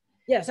mind.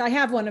 Yes, I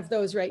have one of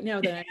those right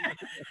now that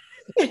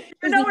you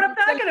know what I'm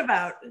talking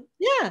about.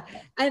 Yeah.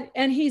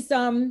 And he's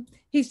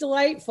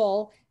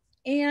delightful.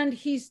 And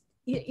he's,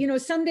 you know,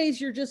 some days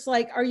you're just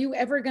like, are you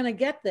ever going to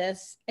get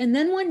this? And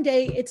then one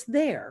day it's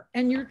there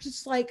and you're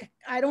just like,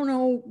 I don't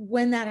know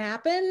when that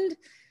happened.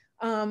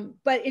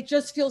 But it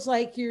just feels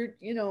like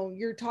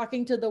you're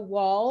talking to the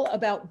wall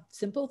about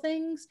simple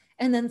things,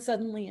 and then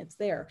suddenly it's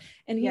there.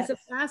 And he's a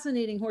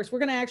fascinating horse. We're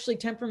going to actually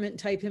temperament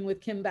type him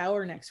with Kim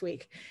Bauer next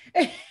week.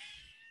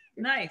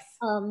 Nice.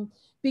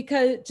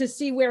 Because to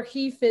see where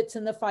he fits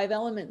in the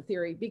 5-element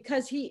theory,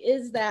 because he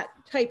is that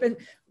type. And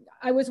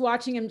I was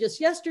watching him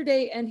just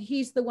yesterday, and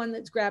he's the one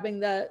that's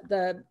grabbing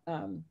the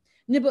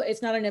nibble.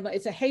 It's not a nibble,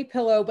 it's a hay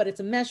pillow, but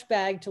it's a mesh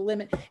bag to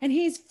limit. And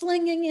he's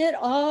flinging it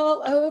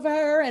all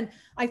over. And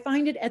I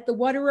find it at the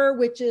waterer,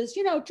 which is,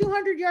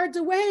 200 yards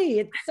away.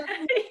 It's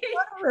suddenly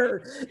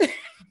waterer.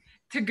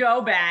 To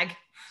go bag.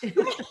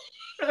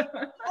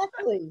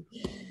 Exactly.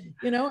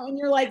 And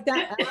you're like,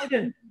 that, I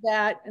didn't do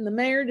that, and the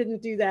mayor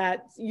didn't do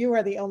that. You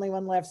are the only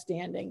one left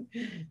standing.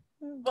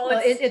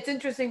 Well, it's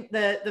interesting,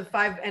 the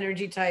 5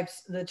 energy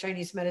types, the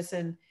Chinese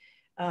medicine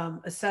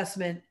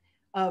assessment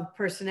of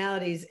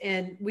personalities.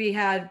 And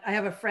I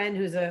have a friend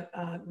who's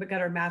got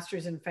her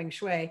master's in Feng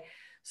Shui.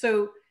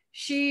 So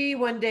she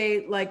one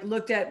day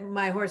looked at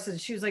my horses.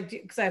 She was like,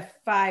 because I have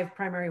 5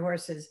 primary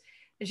horses.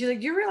 And she's like,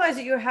 do you realize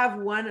that you have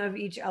one of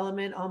each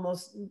element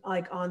almost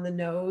like on the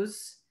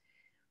nose?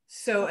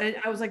 So, and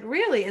I was like,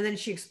 really? And then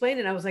she explained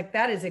it. I was like,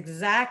 that is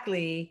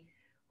exactly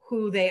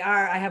who they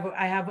are. I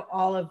have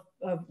all of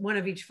one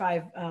of each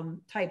 5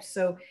 types.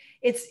 So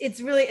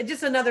it's really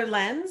just another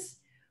lens,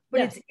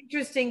 but It's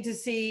interesting to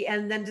see,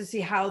 and then to see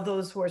how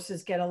those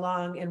horses get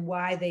along and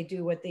why they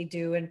do what they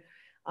do.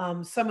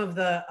 And some of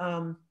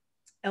the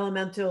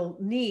elemental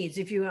needs,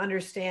 if you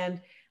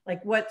understand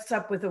what's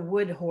up with a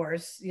wood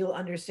horse, you'll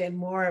understand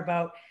more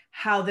about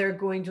how they're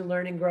going to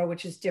learn and grow,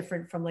 which is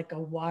different from a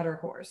water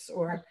horse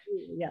or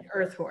an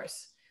earth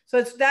horse.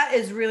 So that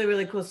is really,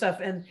 really cool stuff.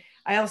 And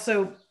I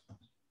also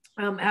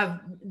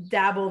have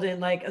dabbled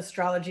in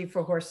astrology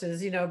for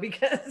horses,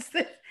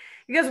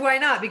 because why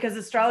not? Because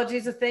astrology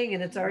is a thing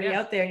and it's already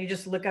out there, and you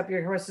just look up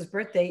your horse's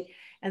birth date,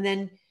 and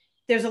then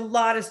there's a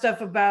lot of stuff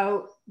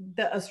about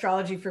the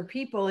astrology for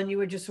people, and you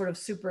would just sort of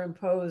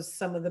superimpose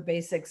some of the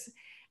basics.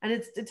 And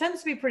it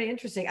tends to be pretty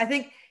interesting. I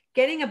think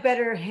getting a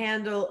better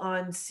handle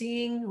on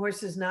seeing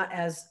horses not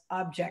as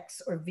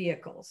objects or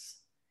vehicles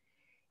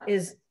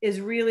is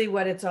really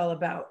what it's all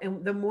about.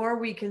 And the more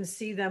we can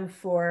see them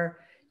for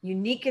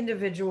unique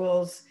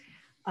individuals,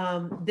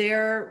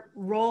 their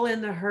role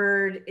in the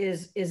herd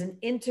is an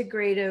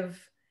integrative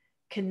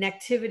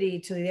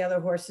connectivity to the other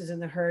horses in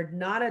the herd,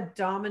 not a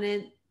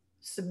dominant,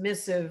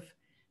 submissive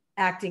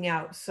acting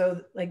out.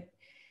 So like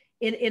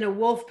in a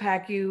wolf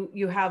pack,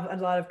 you have a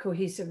lot of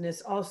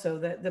cohesiveness also.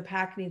 The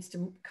pack needs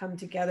to come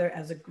together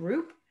as a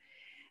group.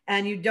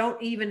 And you don't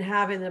even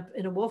have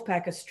in a wolf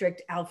pack a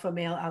strict alpha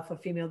male, alpha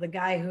female. The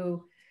guy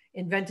who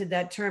invented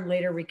that term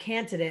later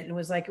recanted it and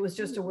was like, it was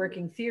just a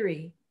working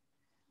theory.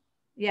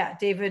 Yeah,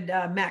 David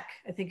Meck,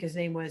 I think his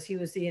name was. He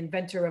was the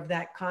inventor of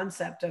that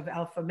concept of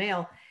alpha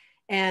male.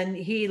 And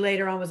he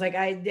later on was like,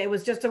 it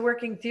was just a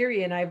working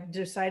theory and I've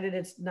decided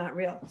it's not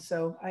real.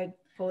 So I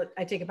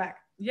take it back.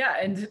 Yeah,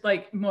 and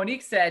like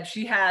Monique said,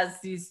 she has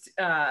these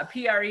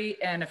PRE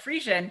and a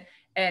Frisian,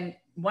 and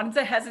one's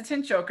a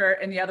hesitant joker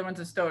and the other one's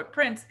a stoic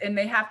prince, and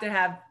they have to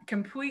have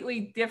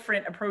completely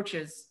different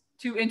approaches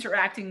to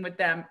interacting with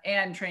them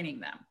and training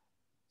them.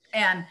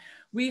 And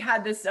we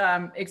had this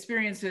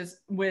experiences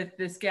with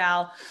this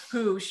gal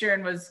who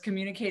Sharon was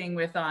communicating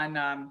with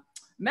on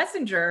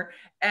Messenger,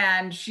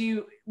 and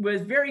she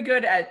was very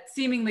good at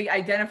seemingly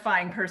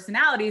identifying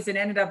personalities, and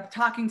ended up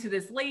talking to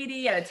this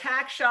lady at a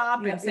tack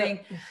shop and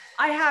saying,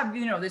 I have,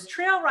 this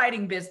trail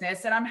riding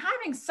business and I'm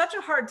having such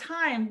a hard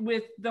time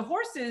with the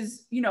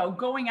horses,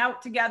 going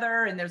out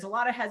together, and there's a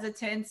lot of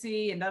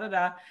hesitancy and da da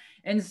da.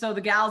 And so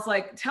the gal's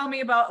like, tell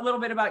me a little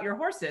bit about your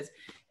horses.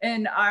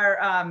 And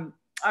our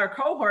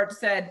cohort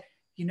said,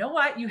 you know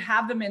what, you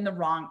have them in the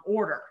wrong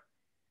order.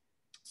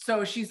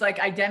 So she's like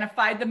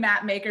identified the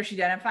map maker, she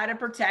identified a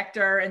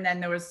protector, and then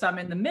there was some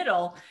in the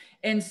middle.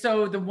 And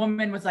so the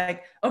woman was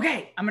like,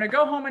 okay, I'm going to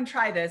go home and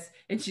try this.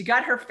 And she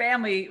got her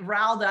family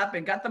riled up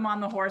and got them on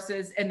the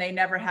horses, and they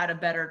never had a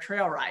better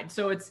trail ride.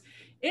 So it's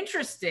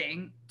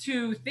interesting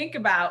to think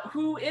about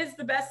who is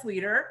the best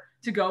leader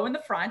to go in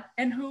the front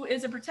and who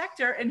is a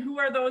protector and who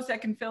are those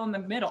that can fill in the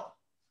middle,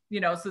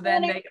 so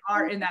then they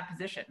are in that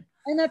position.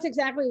 And that's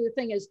exactly the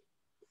thing is,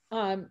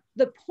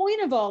 the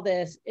point of all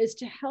this is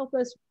to help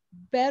us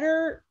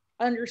better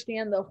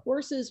understand the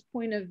horse's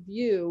point of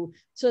view,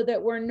 so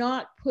that we're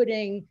not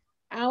putting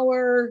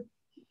our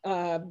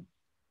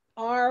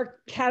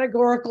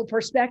categorical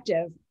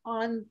perspective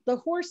on the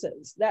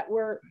horses, that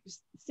we're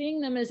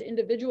seeing them as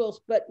individuals,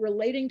 but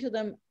relating to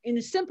them in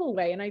a simple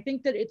way. And I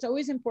think that it's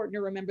always important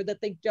to remember that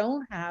they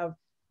don't have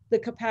the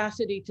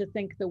capacity to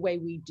think the way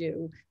we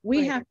do.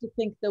 We have to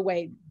think the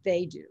way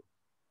they do.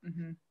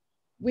 Mm-hmm.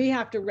 We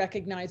have to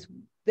recognize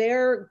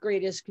their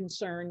greatest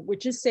concern,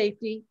 which is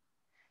safety,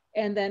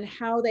 and then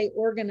how they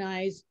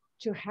organize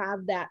to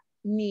have that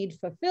need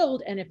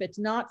fulfilled. And if it's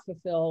not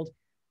fulfilled,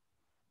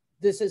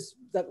 this is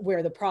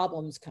where the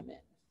problems come in.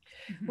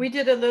 We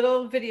did a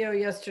little video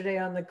yesterday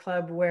on the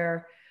club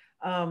where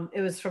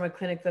it was from a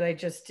clinic that I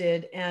just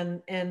did.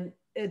 And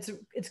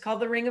it's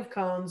called the Ring of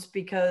Cones,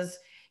 because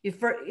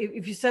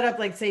if you set up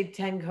like say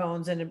 10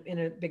 cones in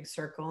a big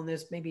circle, and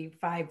there's maybe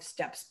 5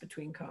 steps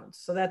between cones.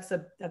 So that's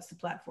the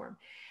platform.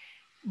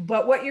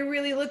 But what you're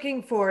really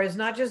looking for is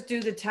not just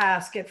do the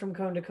task, get from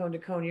cone to cone to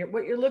cone.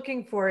 What you're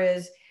looking for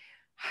is,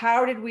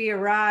 how did we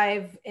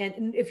arrive?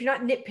 And if you're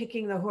not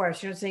nitpicking the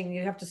horse, you're not saying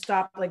you have to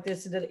stop like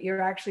this, and that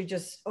you're actually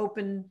just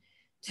open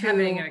to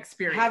having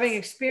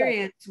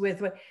experience with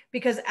what,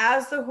 because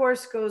as the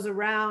horse goes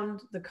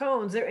around the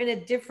cones, they're in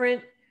a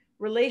different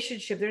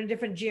relationship. They're in a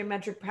different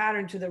geometric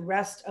pattern to the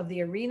rest of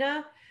the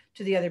arena,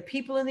 to the other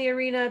people in the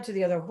arena, to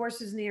the other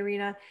horses in the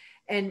arena.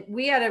 And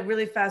we had a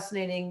really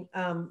fascinating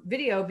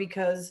video,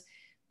 because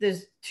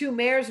there's 2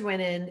 mares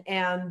went in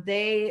and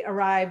they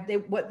arrived,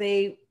 what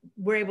they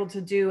were able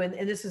to do. And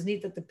this is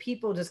neat that the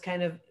people just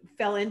kind of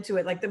fell into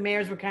it. Like the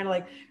mares were kind of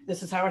like,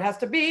 this is how it has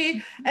to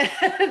be.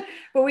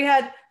 But we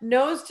had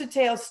nose to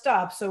tail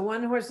stop. So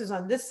one horse is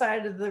on this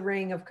side of the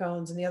ring of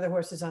cones and the other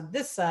horse is on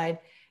this side,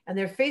 and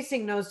they're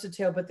facing nose to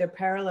tail, but they're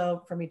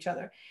parallel from each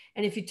other.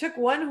 And if you took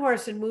one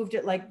horse and moved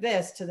it like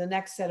this to the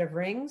next set of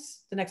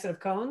rings, the next set of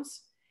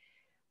cones,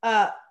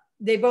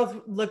 they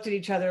both looked at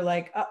each other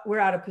like, we're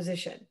out of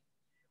position.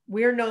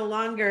 We're no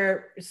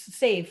longer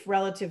safe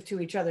relative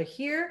to each other.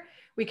 Here,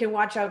 we can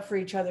watch out for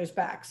each other's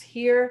backs.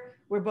 Here,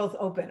 we're both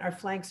open. Our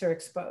flanks are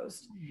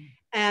exposed. Mm-hmm.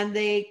 And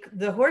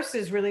the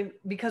horses really,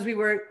 because we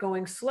were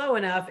going slow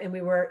enough and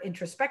we were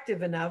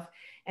introspective enough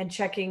and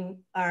checking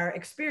our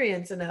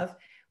experience enough,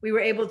 we were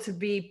able to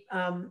be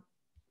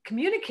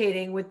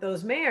communicating with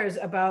those mares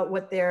about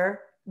what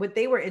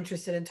they were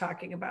interested in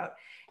talking about.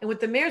 And what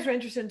the mares were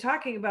interested in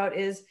talking about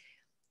is,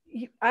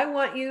 I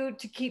want you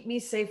to keep me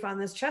safe on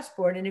this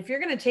chessboard. And if you're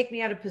going to take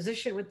me out of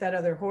position with that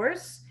other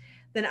horse,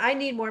 then I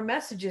need more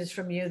messages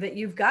from you that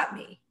you've got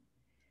me.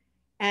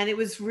 And it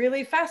was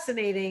really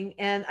fascinating.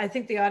 And I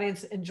think the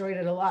audience enjoyed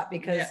it a lot,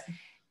 because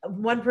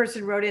one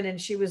person wrote in and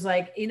she was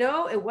like,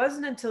 it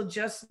wasn't until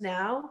just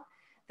now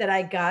that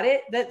I got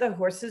it, that the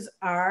horses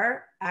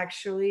are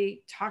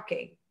actually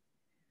talking.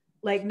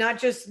 like not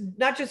just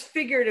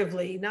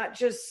figuratively, not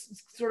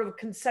just sort of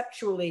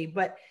conceptually,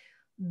 but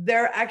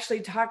they're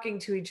actually talking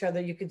to each other.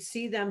 You could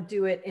see them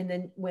do it. And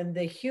then when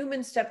the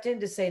human stepped in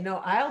to say, no,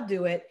 I'll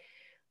do it,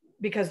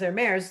 because they're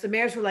mares, the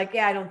mares were like,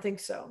 yeah, I don't think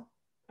so.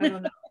 I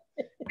don't know.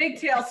 Big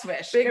tail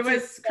swish. It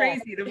was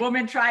crazy. The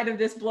woman tried to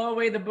just blow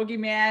away the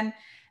boogeyman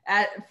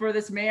for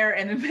this mare,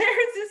 and the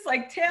mare is just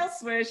like tail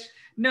swish.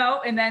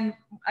 No. And then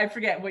I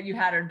forget what you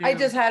had her do. I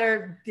just had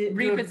her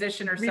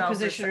reposition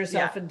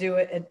herself and do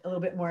it a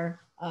little bit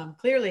more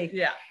clearly.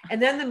 Yeah.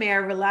 And then the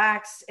mare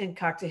relaxed and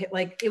cocked a hip,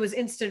 like it was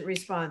instant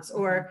response.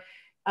 Or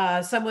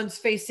someone's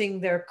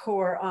facing their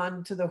core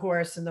onto the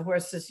horse, and the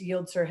horse just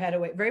yields her head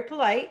away. Very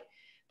polite,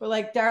 but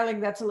like, darling,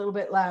 that's a little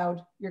bit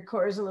loud. Your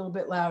core is a little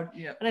bit loud.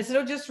 Yep. And I said,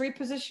 oh, just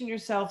reposition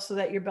yourself so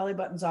that your belly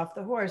button's off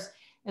the horse.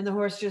 And the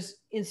horse just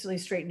instantly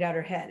straightened out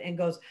her head and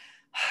goes,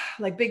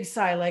 like big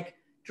sigh, like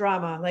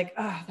drama, like,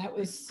 oh, that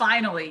was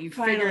finally, you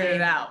figured it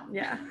out.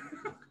 Yeah.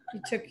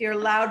 You took your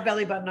loud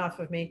belly button off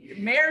of me.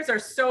 Mares are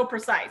so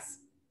precise.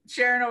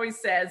 Sharon always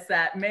says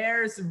that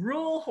mares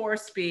rule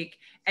horse speak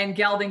and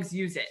geldings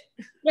use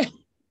it.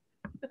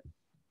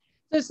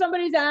 So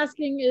somebody's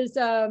asking is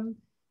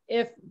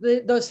if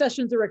those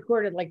sessions are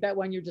recorded, like that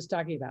one you're just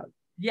talking about.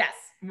 Yes,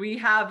 we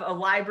have a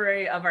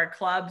library of our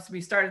clubs.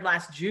 We started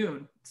last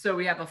June. So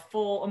we have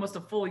almost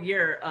a full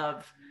year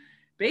of,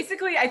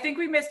 basically, I think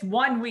we missed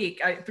 1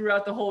 week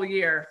throughout the whole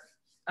year.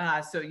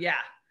 So yeah.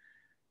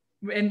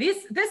 And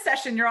this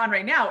session you're on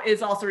right now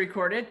is also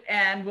recorded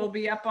and will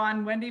be up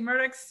on Wendy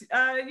Murdoch's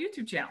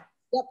YouTube channel.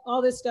 Yep,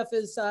 all this stuff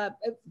is,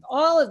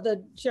 all of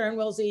the Sharon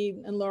Wilsie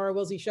and Laura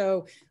Wilsie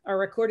show are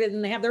recorded,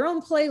 and they have their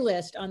own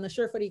playlist on the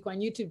Surefoot Equine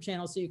YouTube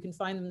channel, so you can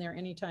find them there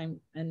anytime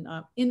and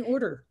in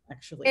order,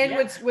 actually. And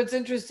what's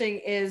interesting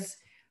is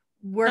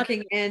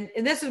working in,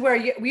 and this is where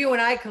you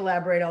and I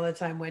collaborate all the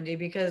time, Wendy,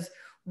 because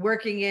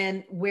working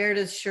in where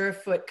does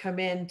Surefoot come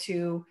in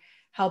to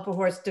help a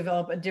horse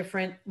develop a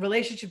different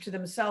relationship to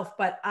themselves,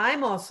 but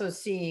I'm also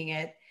seeing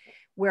it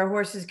where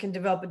horses can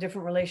develop a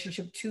different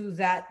relationship to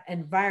that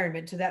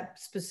environment, to that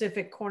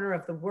specific corner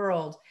of the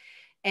world.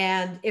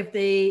 And if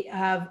they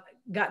have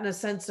gotten a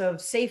sense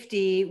of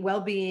safety,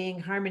 well-being,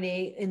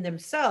 harmony in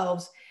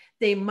themselves,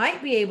 they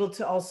might be able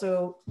to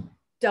also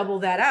double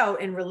that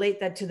out and relate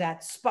that to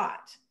that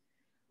spot.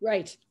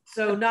 Right.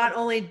 So not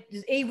only,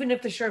 even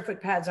if the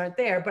Surefoot pads aren't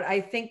there, but I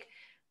think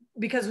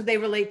because they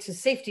relate to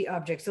safety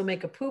objects, they'll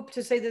make a poop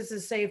to say this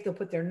is safe. They'll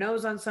put their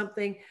nose on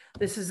something.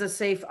 This is a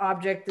safe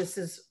object. This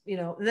is,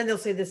 and then they'll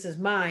say, this is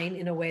mine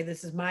in a way,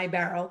 this is my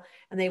barrel.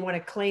 And they want to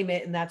claim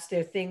it. And that's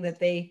their thing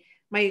that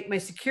my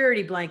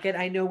security blanket,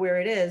 I know where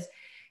it is.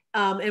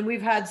 And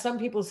we've had some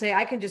people say,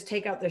 I can just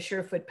take out the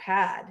Surefoot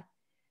pad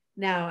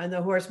now, and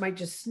the horse might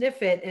just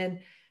sniff it. And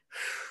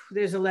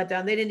there's a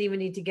letdown. They didn't even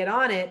need to get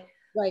on it,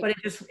 right. But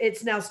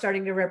it's now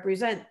starting to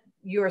represent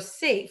you're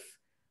safe.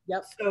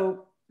 Yep.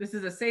 So this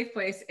is a safe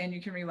place, and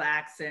you can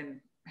relax and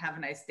have a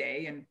nice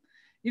day and,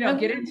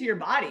 get into your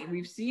body.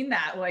 We've seen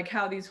that, like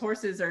how these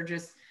horses are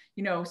just,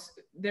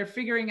 they're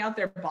figuring out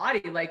their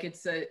body. Like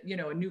it's a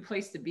new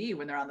place to be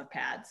when they're on the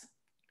pads.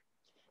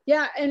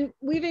 Yeah. And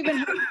we've even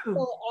had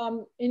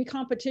people in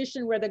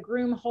competition where the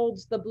groom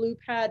holds the blue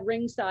pad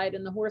ringside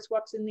and the horse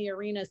walks in the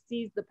arena,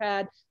 sees the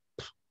pad,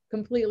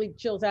 completely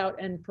chills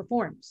out and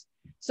performs.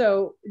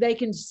 So they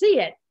can see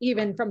it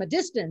even from a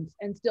distance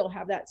and still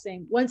have that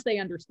same, once they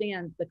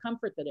understand the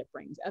comfort that it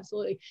brings.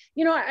 Absolutely.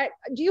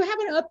 Do you have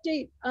an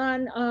update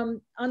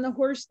on the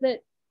horse that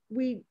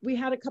we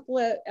had a couple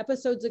of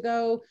episodes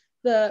ago,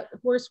 the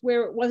horse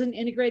where it wasn't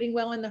integrating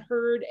well in the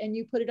herd and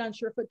you put it on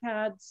Surefoot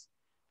pads?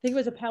 I think it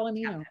was a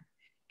Palomino.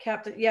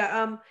 Captain.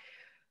 Yeah.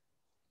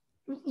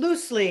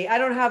 Loosely, I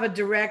don't have a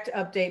direct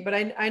update, but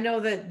I know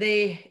that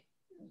they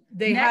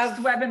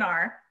next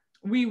webinar,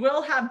 we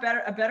will have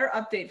a better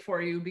update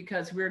for you,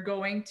 because we're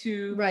going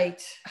to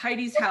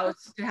Heidi's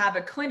house to have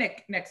a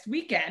clinic next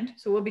weekend.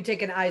 So we'll be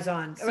taking eyes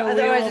on. So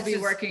otherwise we'll be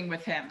working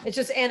with him. It's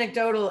just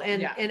anecdotal.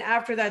 And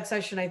after that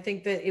session, I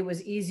think that it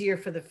was easier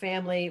for the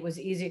family. It was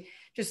easy.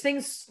 Just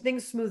things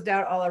smoothed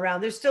out all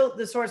around. There's still,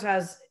 this horse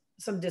has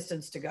some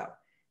distance to go.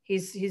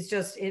 He's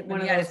just in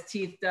one of those. His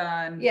teeth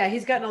done. Yeah.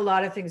 He's gotten a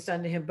lot of things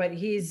done to him, but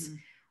he's,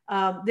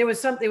 there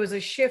was a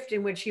shift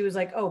in which he was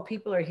like, oh,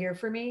 people are here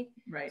for me.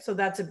 Right. So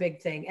that's a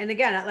big thing. And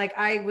again,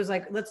 I was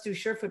like, let's do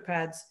Surefoot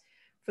pads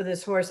for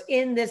this horse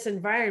in this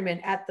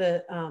environment at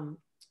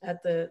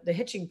the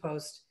hitching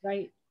post.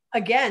 Right.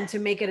 Again, to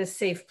make it a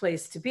safe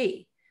place to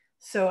be.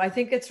 So I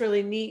think it's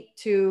really neat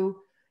to,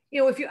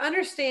 if you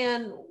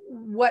understand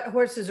what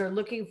horses are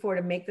looking for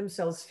to make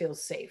themselves feel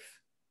safe,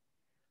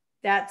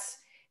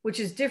 which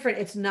is different.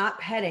 It's not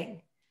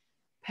petting.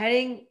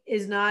 Petting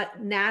is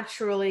not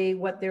naturally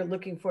what they're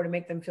looking for to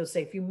make them feel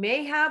safe. You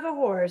may have a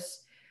horse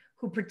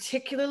who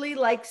particularly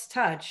likes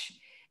touch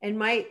and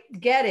might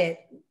get it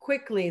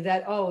quickly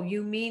that, oh,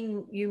 you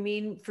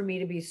mean for me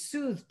to be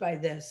soothed by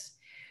this.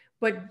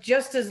 But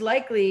just as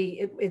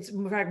likely, it's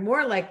in fact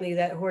more likely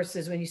that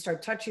horses, when you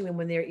start touching them,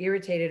 when they're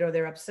irritated or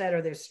they're upset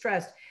or they're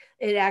stressed,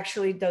 it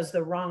actually does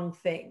the wrong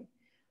thing,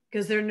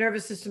 because their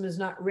nervous system is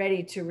not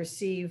ready to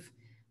receive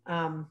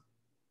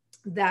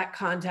that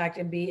contact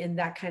and be in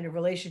that kind of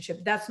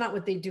relationship. That's not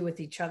what they do with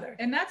each other.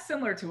 And that's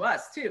similar to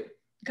us too,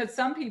 because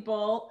some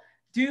people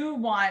do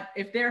want,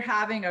 if they're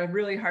having a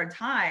really hard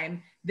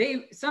time,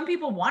 some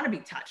people want to be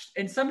touched,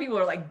 and some people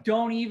are like,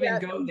 don't even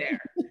go there,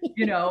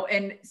 you know.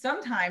 And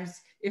sometimes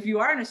if you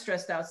are in a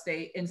stressed out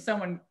state and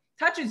someone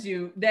touches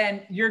you,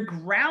 then you're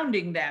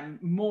grounding them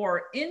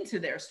more into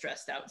their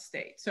stressed out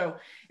state. So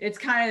it's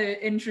kind of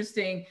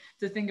interesting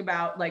to think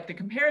about like the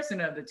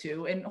comparison of the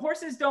two. And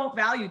horses don't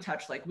value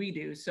touch like we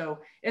do. So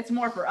it's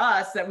more for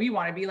us that we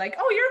want to be like,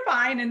 oh, you're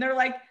fine. And they're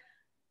like,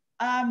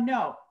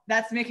 no,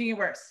 that's making it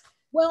worse.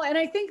 Well, and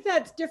I think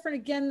that's different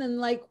again than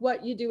like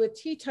what you do with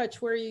T-touch,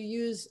 where you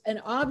use an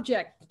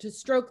object to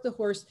stroke the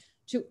horse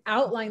to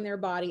outline their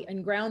body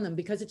and ground them,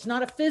 because it's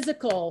not a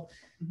physical,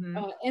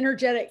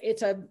 energetic.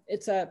 It's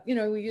a, you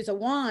know, we use a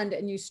wand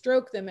and you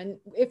stroke them. And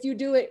if you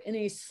do it in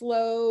a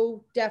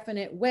slow,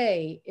 definite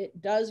way,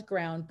 it does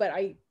ground. But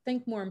I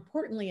think more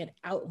importantly, it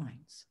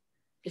outlines.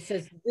 It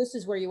says, this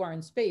is where you are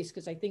in space,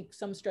 because I think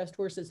some stressed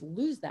horses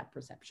lose that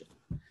perception.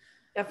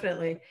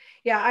 Definitely.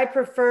 Yeah, I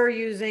prefer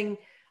using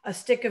a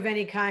stick of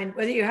any kind,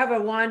 whether you have a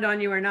wand on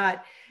you or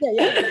not.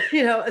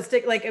 You know, a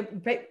stick,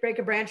 like break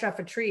a branch off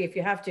a tree if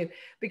you have to,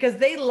 because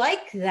they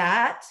like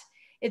that.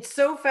 It's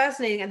so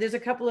fascinating. And there's a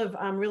couple of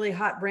really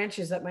hot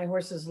branches that my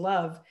horses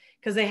love,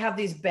 because they have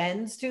these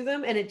bends to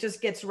them, and it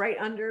just gets right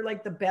under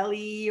like the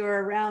belly or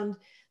around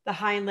the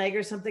hind leg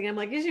or something. I'm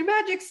like, is your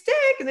magic stick?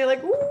 And they're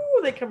like,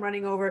 ooh, they come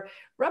running over,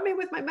 rub me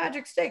with my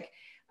magic stick.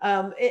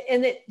 And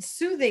it's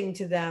soothing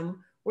to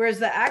them. Whereas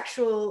the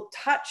actual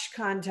touch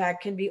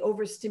contact can be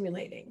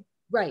overstimulating.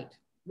 Right.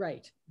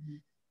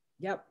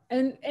 Yep.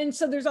 And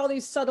so there's all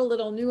these subtle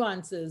little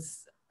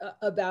nuances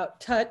about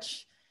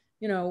touch,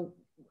 you know,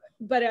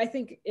 but I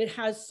think it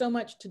has so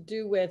much to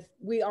do with,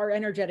 we are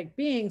energetic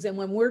beings. And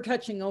when we're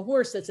touching a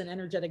horse that's an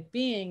energetic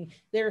being,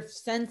 they're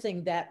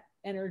sensing that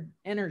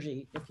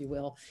energy, if you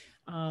will,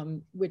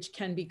 which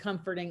can be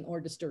comforting or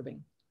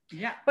disturbing.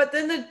 Yeah. But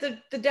then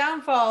the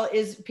downfall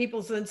is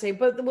people then say,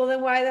 but well,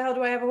 then why the hell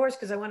do I have a horse?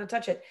 Because I want to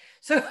touch it.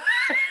 So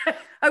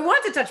I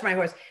want to touch my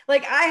horse.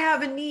 Like, I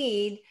have a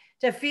need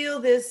to feel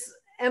this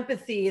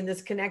empathy and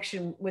this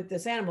connection with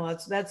this animal.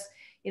 That's,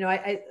 you know,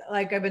 I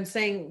like I've been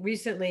saying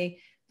recently,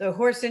 the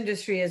horse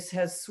industry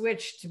has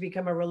switched to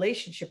become a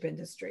relationship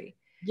industry.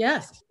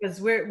 Yes.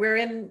 Because we're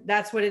in,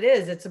 that's what it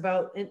is. It's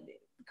about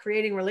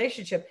creating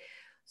relationship.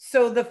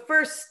 So the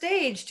first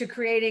stage to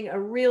creating a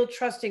real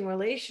trusting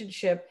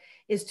relationship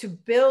is to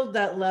build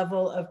that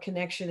level of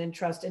connection and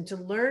trust, and to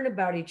learn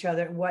about each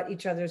other and what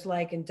each other's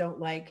like and don't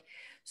like,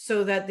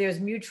 so that there's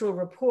mutual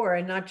rapport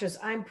and not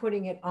just I'm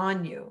putting it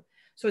on you.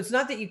 So it's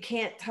not that you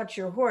can't touch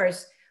your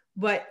horse,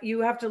 but you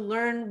have to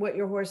learn what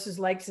your horse's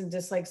likes and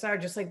dislikes are,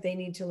 just like they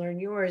need to learn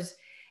yours.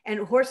 And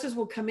horses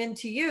will come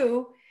into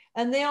you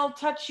and they'll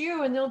touch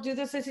you and they'll do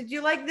this. I said, do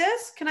you like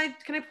this? Can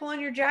I pull on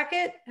your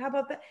jacket? How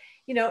about that?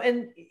 You know,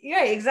 and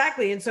yeah,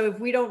 exactly. And so if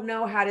we don't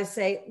know how to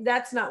say,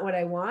 that's not what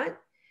I want,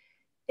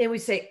 and we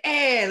say,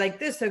 like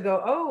this, they'll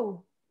go,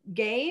 oh,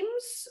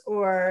 games?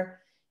 Or,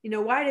 you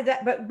know, why did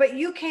that? But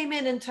you came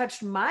in and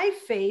touched my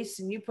face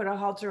and you put a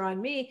halter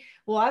on me.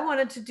 Well, I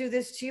wanted to do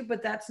this to you,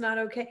 but that's not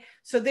okay.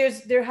 So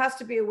there has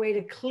to be a way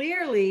to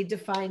clearly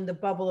define the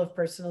bubble of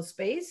personal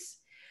space,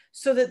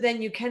 so that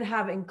then you can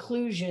have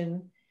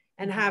inclusion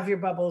and have your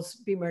bubbles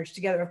be merged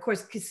together. Of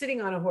course,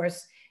 sitting on a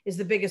horse is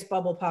the biggest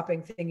bubble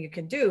popping thing you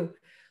can do.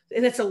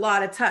 And it's a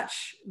lot of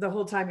touch. The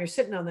whole time you're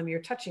sitting on them, you're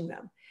touching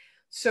them.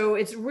 So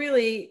it's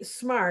really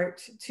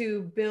smart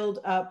to build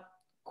up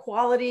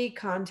quality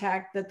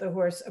contact that the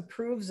horse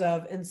approves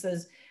of and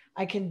says,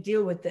 I can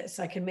deal with this,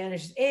 I can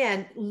manage it,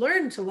 and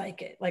learn to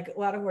like it. Like a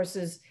lot of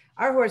horses,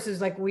 our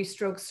horses, like we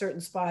stroke certain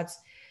spots,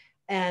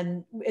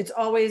 and it's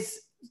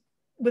always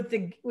with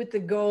the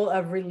goal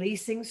of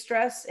releasing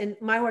stress. And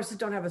my horses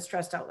don't have a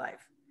stressed out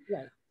life.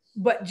 Right.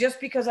 But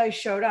just because I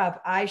showed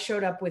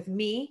up with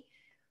me,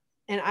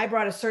 and I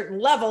brought a certain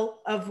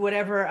level of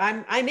whatever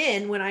I'm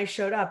in when I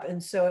showed up.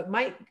 And so it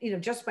might, you know,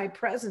 just my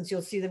presence,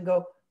 you'll see them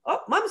go, oh,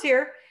 mom's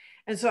here.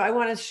 And so I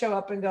want to show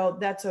up and go,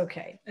 that's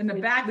okay. And the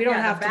back, we don't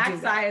have the back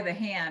side of the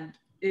hand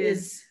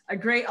is a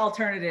great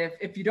alternative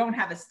if you don't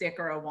have a stick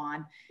or a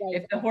wand.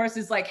 Right. If the horse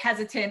is like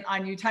hesitant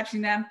on you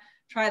touching them,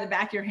 try the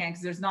back of your hand,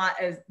 because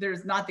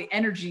there's not the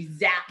energy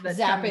zap that's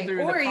coming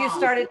through. Or you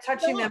started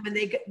touching them and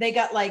they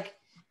got like,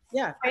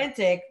 yeah,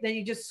 frantic, then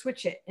you just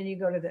switch it and you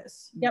go to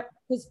this. Yep,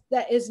 because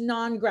that is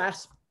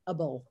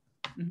non-graspable.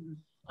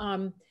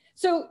 Mm-hmm.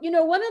 So, you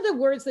know, one of the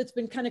words that's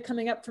been kind of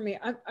coming up for me,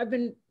 I've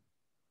been,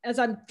 as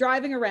I'm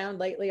driving around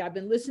lately, I've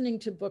been listening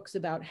to books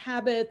about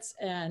habits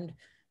and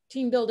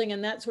team building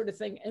and that sort of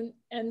thing.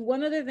 And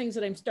one of the things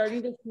that I'm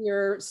starting to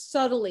hear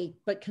subtly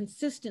but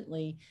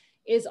consistently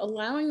is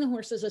allowing the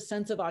horses a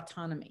sense of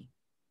autonomy.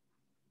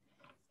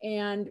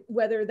 And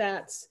whether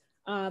that's,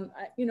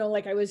 you know,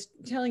 like I was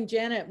telling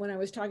Janet when I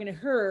was talking to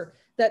her,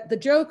 that the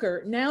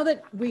joker, now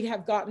that we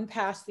have gotten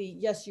past the,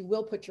 yes, you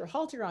will put your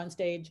halter on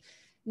stage,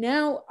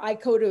 now I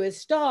go to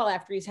his stall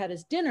after he's had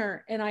his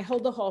dinner and I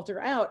hold the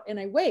halter out and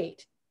I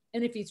wait.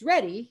 And if he's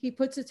ready, he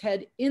puts his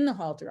head in the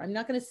halter. I'm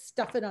not going to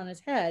stuff it on his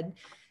head.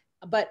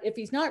 But if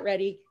he's not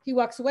ready, he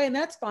walks away, and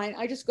that's fine.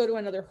 I just go to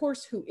another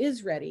horse who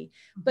is ready.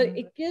 But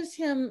it gives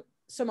him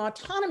some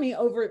autonomy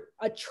over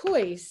a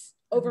choice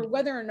over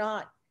whether or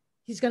not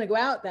he's going to go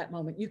out that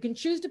moment. You can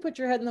choose to put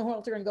your head in the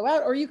halter and go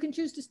out, or you can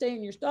choose to stay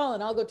in your stall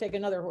and I'll go take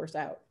another horse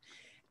out.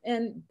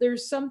 And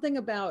there's something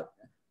about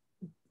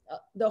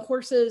the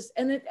horses,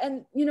 and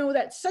you know,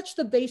 that's such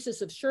the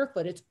basis of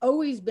Surefoot. It's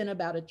always been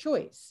about a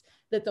choice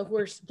that the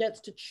horse gets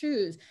to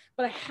choose.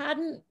 But I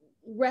hadn't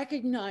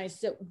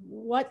recognized that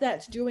what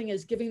that's doing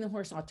is giving the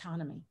horse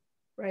autonomy.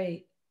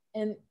 Right.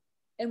 And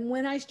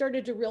when I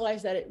started to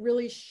realize that, it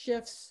really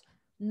shifts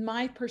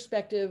my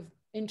perspective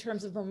in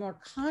terms of a more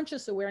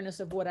conscious awareness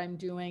of what I'm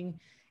doing.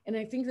 And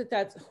I think that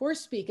that's horse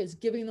speak is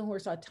giving the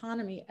horse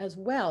autonomy as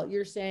well.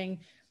 You're saying,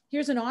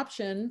 here's an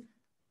option,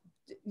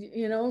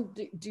 you know,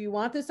 do you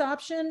want this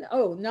option?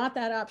 Oh, not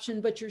that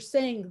option, but you're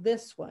saying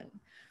this one.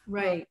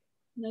 Right.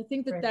 And I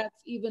think that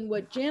that's even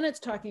what Janet's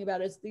talking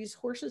about, is these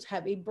horses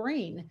have a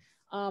brain.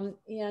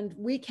 And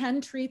we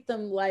can treat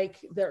them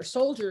like they're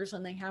soldiers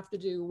and they have to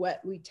do what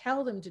we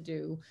tell them to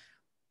do.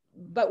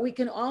 But we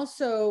can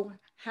also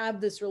have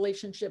this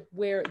relationship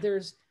where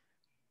there's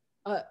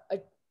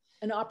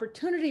an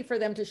opportunity for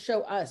them to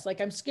show us,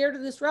 like, I'm scared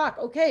of this rock.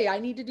 Okay, I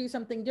need to do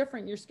something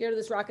different. You're scared of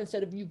this rock,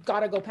 instead of you've got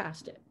to go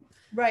past it.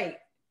 Right.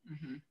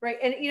 Right.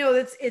 And, you know,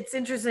 it's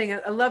interesting.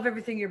 I love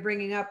everything you're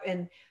bringing up.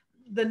 And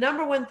the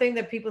number one thing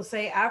that people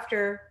say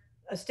after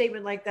a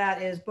statement like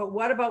that is, but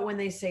what about when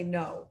they say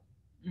no?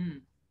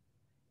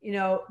 You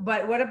know,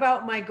 but what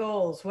about my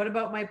goals? What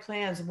about my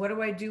plans? What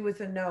do I do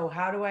with a no?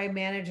 How do I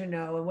manage a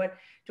no? And what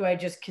do I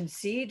just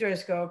concede, or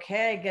just go,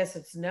 okay, I guess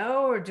it's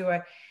no? Or do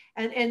I,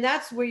 and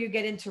that's where you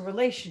get into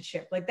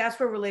relationship. Like, that's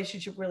where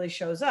relationship really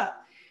shows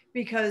up,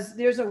 because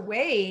there's a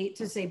way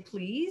to say,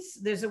 please.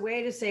 There's a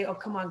way to say, oh,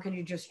 come on, can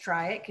you just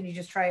try it? Can you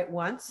just try it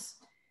once?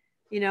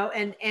 You know,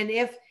 and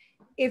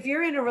if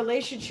you're in a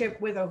relationship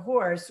with a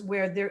horse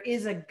where there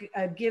is a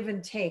give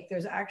and take,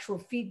 there's actual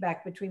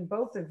feedback between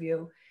both of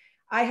you.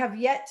 I have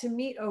yet to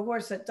meet a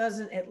horse that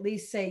doesn't at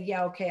least say,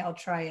 yeah, okay, I'll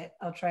try it.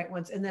 I'll try it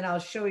once. And then I'll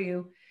show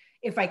you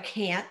if I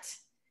can't,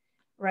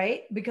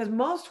 right? Because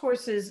most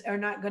horses are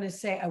not going to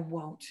say, I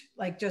won't.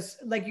 Like,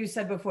 just like you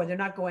said before, they're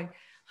not going,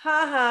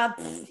 ha ha,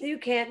 you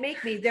can't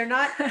make me. They're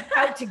not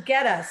out to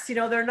get us. You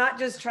know, they're not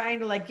just trying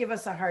to like give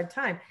us a hard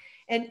time.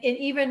 And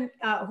even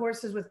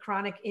horses with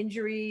chronic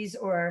injuries,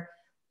 or,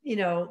 you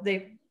know,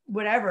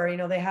 whatever, you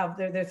know, they have,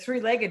 they're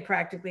three-legged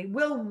practically,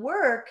 will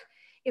work.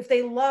 If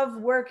they love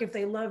work, if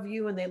they love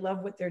you and they love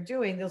what they're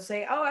doing, they'll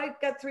say, oh, I've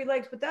got 3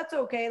 legs, but that's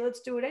okay. Let's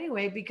do it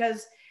anyway,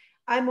 because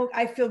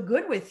I feel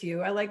good with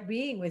you. I like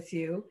being with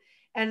you.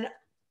 And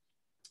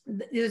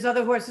there's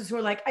other horses who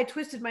are like, I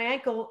twisted my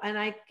ankle and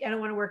I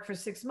don't want to work for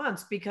 6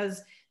 months,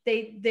 because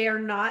they are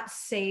not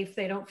safe.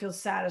 They don't feel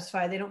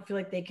satisfied. They don't feel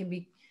like they can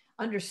be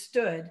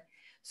understood.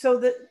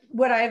 So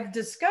what I've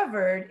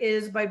discovered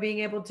is, by being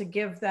able to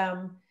give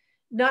them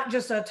not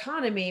just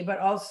autonomy, but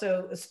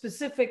also a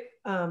specific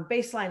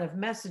baseline of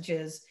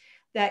messages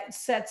that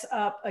sets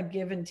up a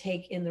give and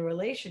take in the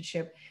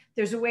relationship.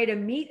 There's a way to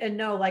meet a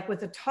no, like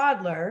with a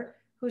toddler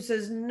who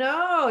says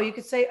no, you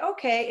could say,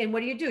 okay. And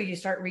what do? You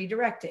start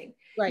redirecting.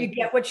 Right. You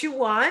get what you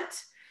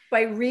want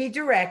by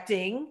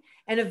redirecting,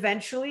 and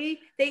eventually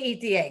they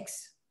eat the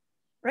eggs,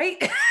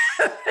 right?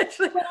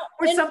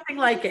 Or something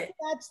like it.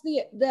 That's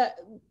the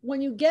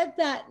when you get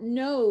that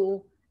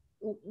no,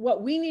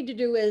 what we need to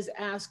do is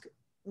ask,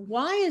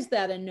 why is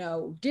that a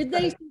no? Did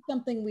they see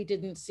something we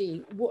didn't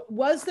see?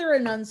 Was there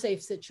an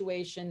unsafe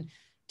situation?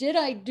 Did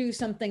I do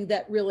something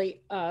that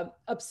really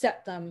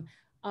upset them?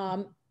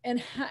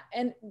 And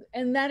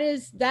that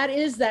is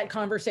that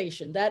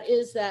conversation. That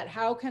is that,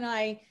 how can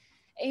I,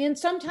 and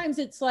sometimes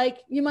it's like,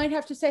 you might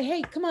have to say,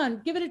 hey, come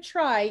on, give it a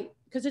try,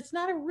 because it's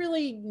not a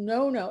really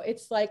no,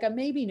 it's like a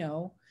maybe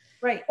no.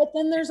 Right. But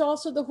then there's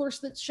also the horse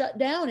that's shut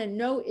down, and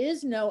no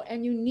is no.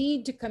 And you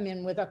need to come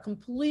in with a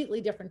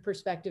completely different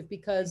perspective,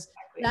 because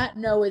that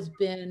no has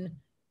been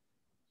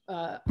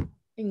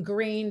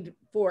ingrained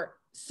for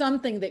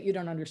something that you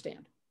don't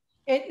understand.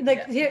 And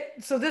like, here,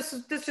 so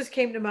this just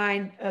came to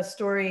mind, a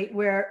story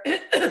where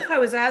I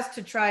was asked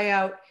to try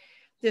out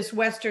this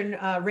Western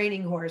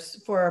reining horse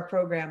for our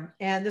program.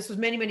 And this was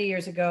many, many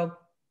years ago.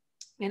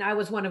 And I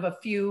was one of a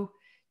few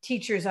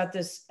teachers at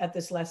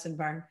this lesson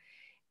barn.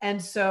 And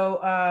so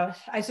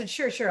I said,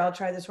 sure, I'll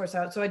try this horse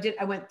out. So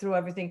I went through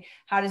everything.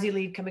 How does he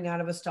lead coming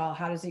out of a stall?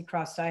 How does he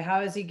cross tie?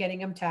 How is he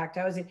getting him tacked?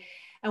 How is he?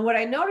 And what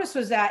I noticed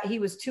was that he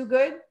was too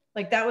good.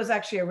 Like, that was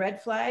actually a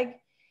red flag.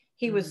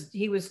 He was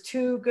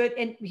too good.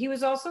 And he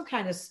was also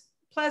kind of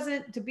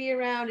pleasant to be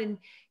around. And,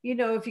 you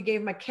know, if you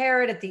gave him a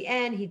carrot at the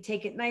end, he'd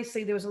take it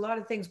nicely. There was a lot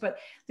of things, but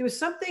there was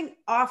something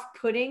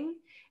off-putting.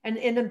 And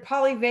in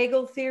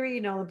polyvagal theory,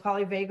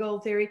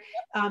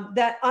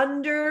 that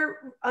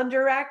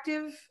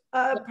underactive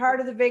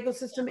part of the vagal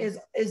system is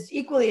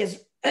equally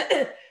as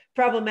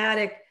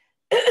problematic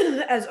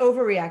as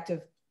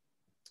overreactive.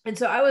 And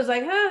so I was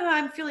like,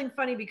 I'm feeling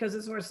funny because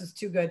this horse is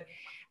too good.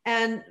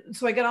 And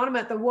so I got on him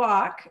at the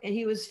walk and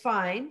he was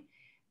fine.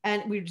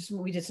 And we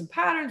did some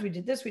patterns. We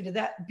did this, we did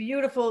that.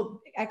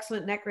 Beautiful,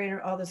 excellent neck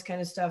reiner, all this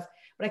kind of stuff.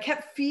 But I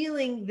kept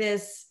feeling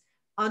this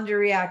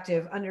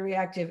underreactive.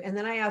 And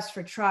then I asked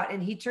for trot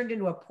and he turned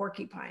into a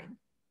porcupine.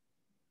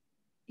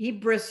 He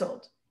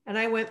bristled. And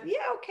I went,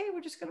 yeah, okay,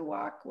 we're just going to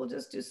walk. We'll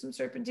just do some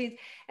serpentines.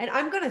 And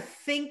I'm going to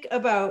think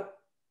about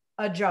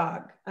a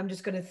jog. I'm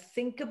just going to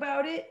think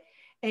about it.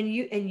 And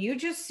you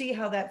just see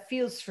how that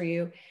feels for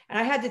you. And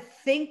I had to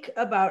think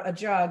about a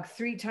jog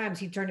 3 times.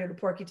 He turned into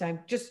porcupine,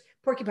 just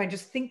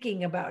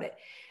thinking about it.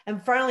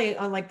 And finally,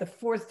 on like the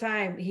 4th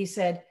time, he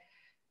said,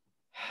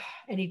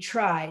 and he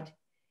tried,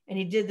 and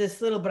he did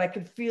this little, but I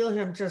could feel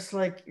him just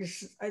like,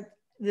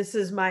 this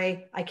is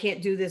I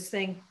can't do this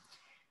thing.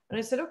 And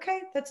I said,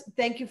 okay,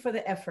 thank you for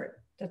the effort.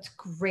 That's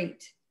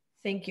great.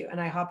 Thank you. And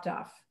I hopped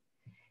off.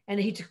 And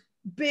he took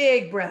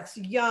big breaths,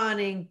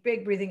 yawning,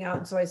 big breathing out.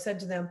 And so I said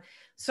to them,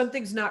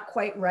 something's not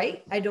quite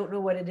right. I don't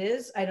know what it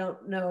is. I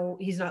don't know.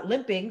 He's not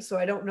limping. So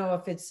I don't know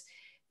if it's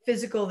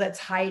physical that's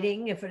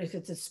hiding, if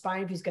it's a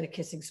spine, if he's got a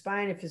kissing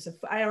spine,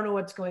 I don't know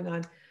what's going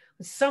on.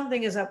 But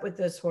something is up with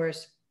this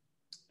horse.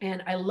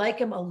 And I like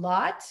him a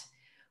lot,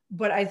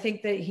 but I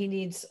think that he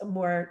needs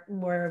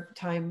more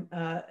time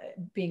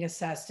being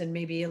assessed and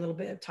maybe a little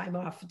bit of time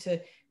off to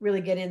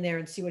really get in there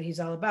and see what he's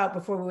all about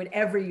before we would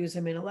ever use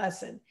him in a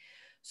lesson.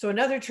 So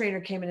another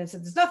trainer came in and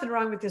said, there's nothing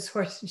wrong with this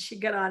horse. And she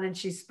got on and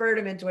she spurred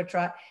him into a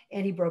trot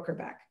and he broke her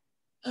back.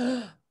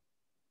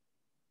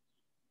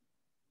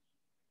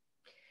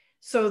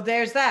 So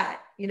there's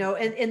that,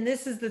 and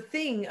this is the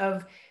thing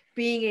of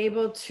being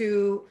able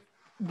to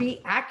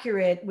be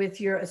accurate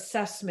with your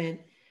assessment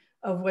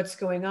of what's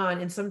going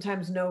on. And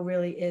sometimes no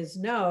really is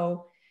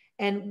no.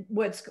 And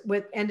what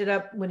ended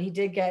up when he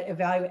did get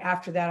evaluated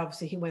after that,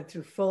 obviously he went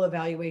through full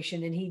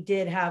evaluation and he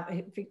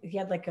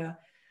had like a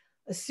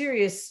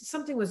serious,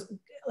 something was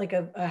like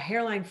a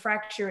hairline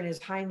fracture in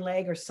his hind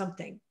leg or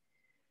something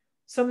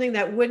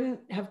that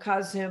wouldn't have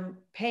caused him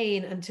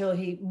pain until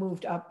he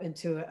moved up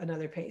into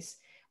another pace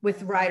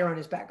with rider on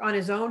his back. On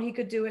his own, he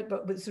could do it,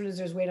 but as soon as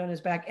there's weight on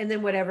his back, and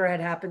then whatever had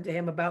happened to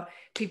him about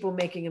people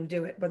making him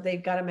do it, but they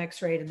got him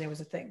x-rayed and there was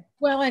a thing.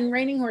 Well, and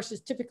reining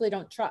horses typically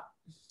don't trot.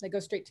 They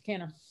go straight to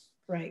canter.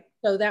 Right.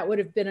 So that would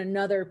have been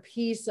another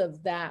piece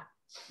of that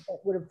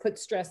would have put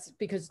stress,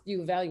 because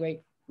you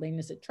evaluate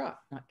lameness at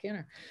trot, not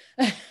canter.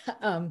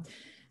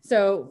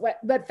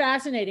 But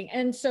fascinating.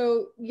 And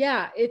so,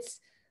 yeah, it's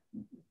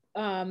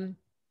when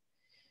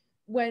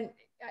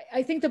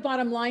I think the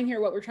bottom line here,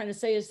 what we're trying to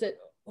say is that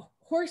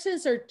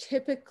horses are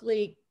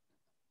typically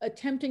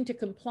attempting to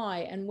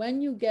comply. And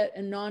when you get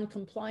a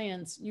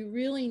non-compliance, you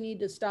really need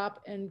to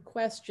stop and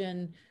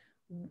question,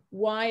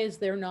 why is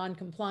there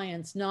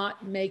non-compliance?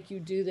 Not make you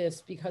do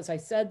this because I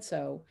said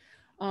so.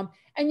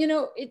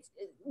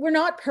 We're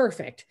not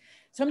perfect.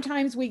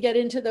 Sometimes we get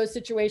into those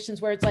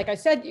situations where it's like, I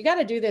said, you got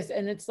to do this.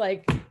 And it's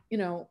like,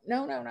 no.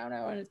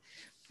 And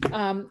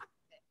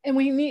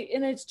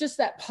it's just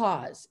that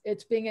pause.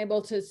 It's being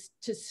able to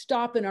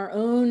stop in our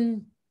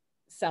own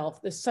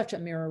self. There's such a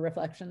mirror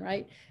reflection,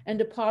 right? And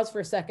to pause for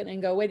a second and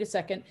go, wait a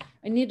second,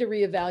 I need to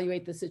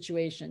reevaluate the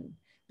situation.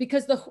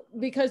 Because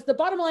the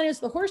bottom line is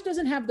the horse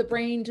doesn't have the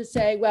brain to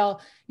say,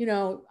 well,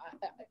 the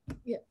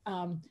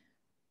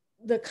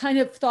kind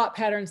of thought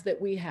patterns that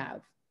we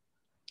have,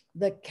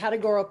 the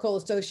categorical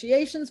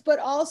associations, but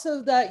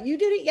also that you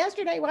did it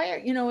yesterday. Why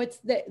are, it's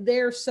that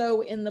they're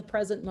so in the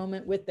present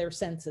moment with their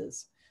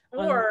senses.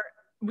 Or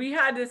we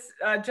had this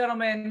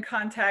gentleman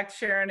contact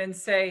Sharon and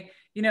say,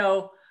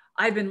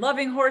 I've been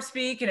loving Horse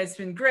Speak and it's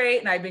been great.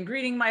 And I've been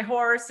greeting my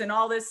horse and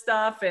all this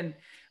stuff and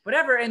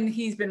whatever. And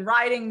he's been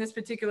riding this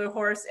particular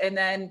horse. And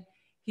then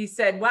he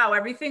said, wow,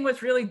 everything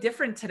was really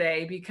different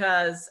today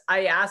because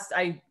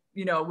I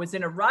was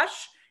in a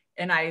rush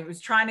and I was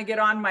trying to get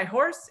on my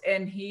horse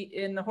and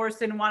the horse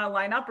didn't want to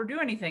line up or do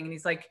anything. And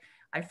he's like,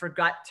 I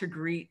forgot to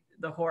greet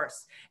the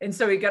horse. And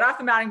so he got off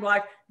the mounting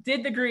block,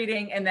 did the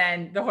greeting, and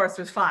then the horse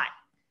was fine.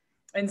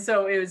 And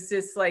so it was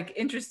just like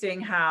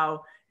interesting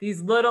how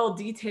these little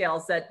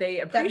details that they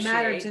appreciate that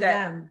matter to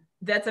them.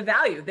 That's a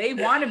value. They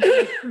want to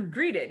be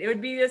greeted. It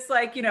would be just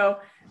like,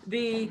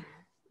 the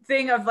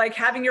thing of like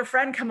having your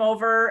friend come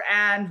over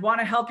and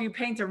want to help you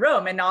paint a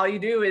room. And all you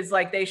do is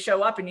like, they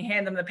show up and you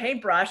hand them the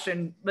paintbrush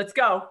and let's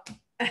go.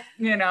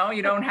 You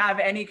don't have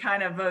any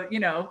kind of a,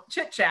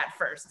 chit chat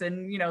first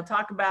and,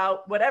 talk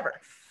about whatever.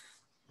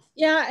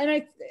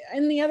 Yeah.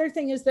 And the other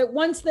thing is that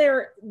once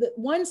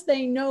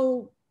they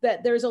know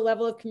that there's a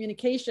level of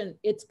communication,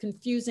 it's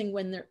confusing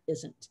when there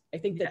isn't. I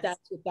think that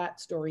that's what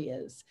that story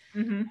is.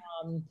 Mm-hmm.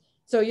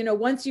 So,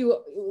 once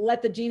you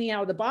let the genie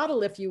out of the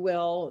bottle, if you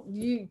will,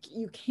 you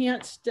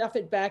can't stuff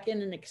it back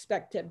in and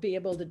expect to be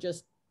able to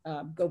just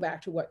go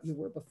back to what you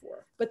were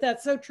before. But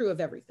that's so true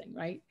of everything,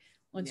 right?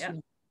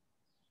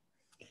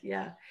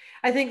 Yeah.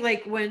 I think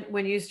like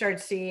when you start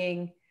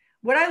seeing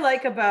what I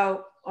like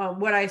about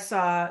what I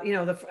saw,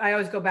 I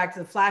always go back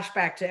to the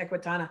flashback to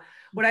Equitana.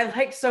 What I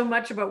liked so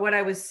much about what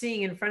I was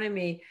seeing in front of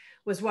me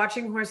was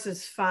watching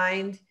horses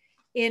find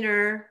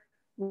inner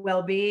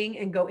well-being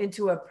and go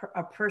into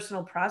a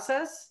personal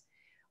process,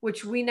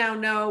 which we now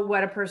know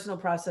what a personal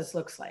process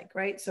looks like,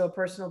 right? So a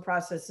personal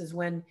process is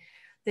when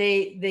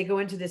they go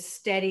into this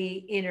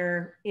steady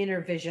inner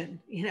vision,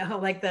 you know,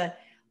 like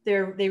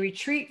they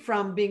retreat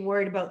from being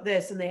worried about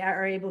this, and they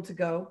are able to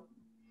go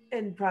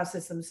and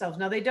process themselves.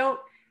 Now, they don't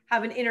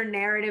have an inner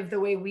narrative the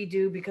way we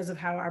do because of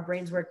how our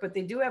brains work, but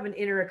they do have an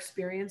inner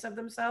experience of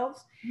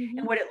themselves. Mm-hmm.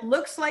 And what it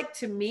looks like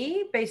to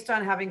me, based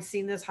on having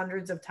seen this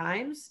hundreds of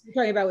times. You're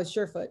talking about with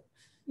Surefoot.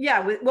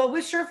 Yeah,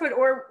 with Surefoot,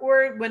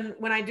 or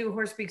when I do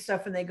Horse Speak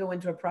stuff and they go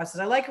into a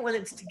process. I like it when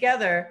it's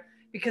together,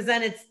 because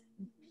then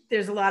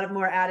there's a lot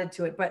more added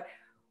to it. But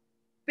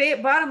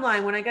bottom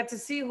line, when I got to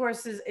see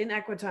horses in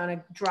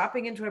Equitonic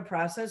dropping into a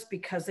process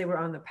because they were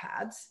on the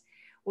pads,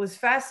 what was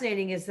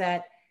fascinating is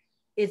that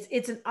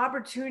it's an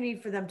opportunity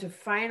for them to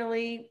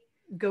finally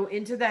go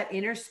into that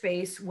inner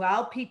space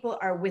while people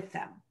are with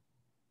them.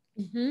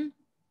 Mm-hmm.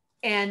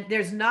 And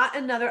there's not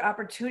another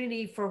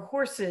opportunity for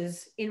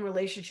horses in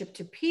relationship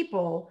to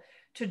people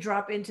to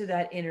drop into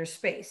that inner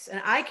space.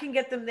 And I can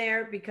get them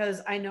there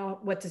because I know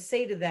what to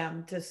say to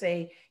them, to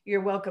say,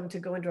 you're welcome to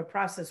go into a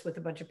process with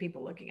a bunch of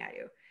people looking at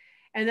you.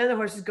 And then the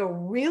horses go,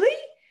 really?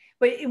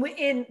 But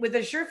with the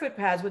Surefoot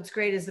pads, what's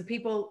great is the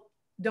people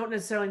don't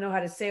necessarily know how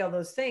to say all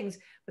those things,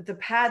 but the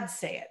pads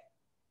say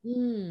it.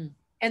 Mm.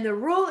 And the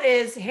rule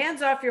is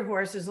hands off your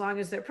horse as long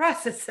as they're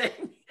processing.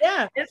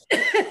 Yeah.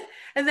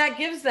 And that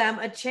gives them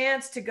a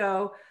chance to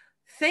go,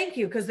 thank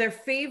you. Because their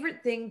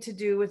favorite thing to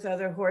do with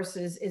other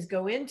horses is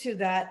go into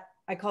that,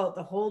 I call it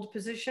the hold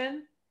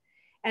position.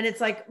 And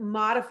it's like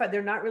modified.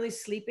 They're not really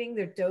sleeping,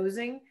 they're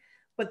dozing.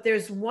 But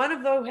there's one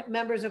of the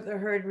members of the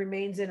herd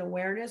remains in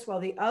awareness while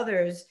the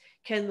others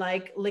can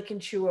like lick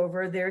and chew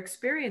over their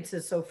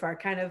experiences so far,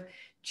 kind of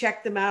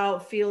check them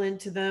out, feel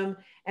into them,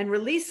 and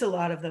release a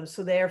lot of them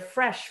so they're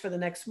fresh for the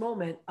next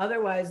moment.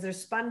 Otherwise, their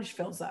sponge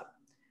fills up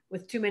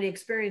with too many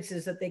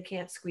experiences that they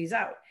can't squeeze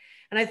out.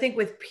 And I think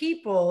with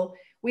people,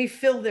 we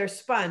fill their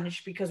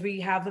sponge because we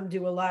have them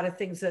do a lot of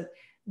things that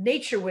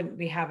nature wouldn't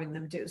be having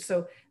them do.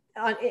 So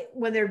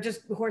when they're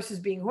just horses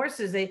being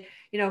horses, they,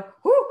 you know,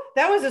 whoo,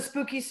 that was a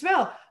spooky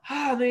smell.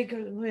 Oh, they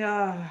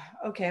go,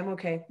 okay, I'm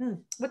okay.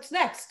 What's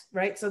next?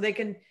 Right. So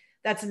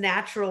that's a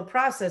natural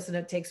process, and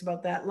it takes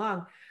about that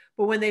long.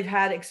 But when they've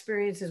had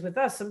experiences with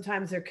us,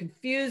 sometimes they're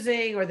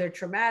confusing, or they're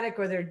traumatic,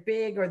 or they're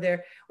big, or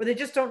they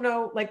just don't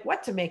know like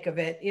what to make of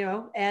it, you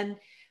know, and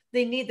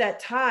they need that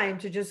time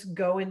to just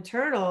go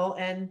internal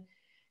and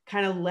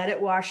kind of let it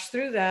wash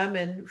through them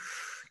and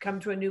come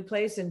to a new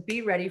place and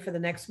be ready for the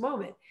next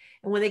moment.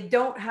 And when they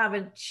don't have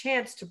a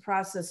chance to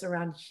process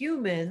around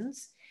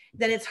humans,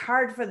 then it's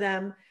hard for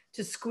them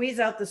to squeeze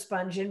out the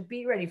sponge and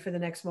be ready for the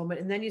next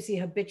moment. And then you see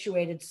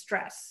habituated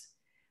stress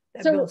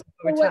that builds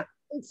over time.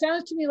 It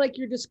sounds to me like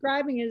you're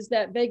describing is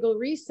that vagal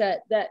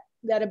reset, that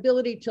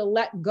ability to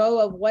let go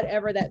of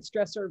whatever that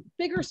stressor,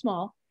 big or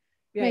small,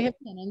 may have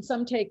been. And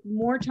some take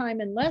more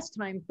time and less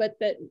time, but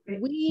that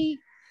we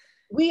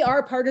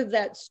are part of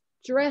that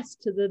stress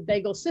to the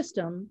vagal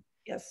system.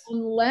 Yes.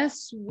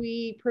 Unless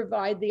we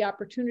provide the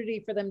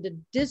opportunity for them to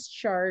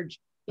discharge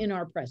in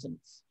our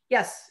presence.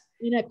 Yes.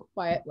 In a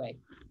quiet way.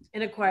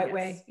 In a quiet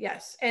way.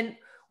 Yes. And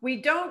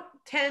we don't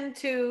tend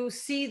to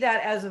see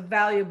that as a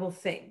valuable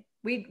thing.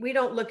 We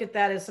don't look at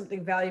that as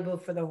something valuable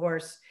for the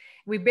horse.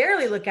 We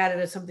barely look at it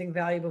as something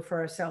valuable for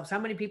ourselves. How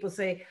many people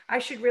say, I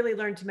should really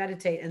learn to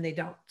meditate, and they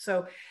don't?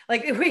 So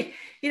like we,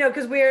 you know,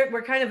 because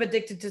we're kind of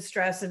addicted to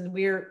stress, and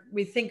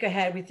we think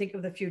ahead, we think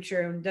of the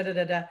future, and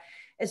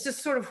It's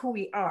just sort of who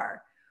we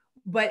are.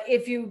 But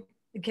if you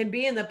can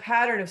be in the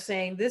pattern of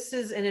saying, this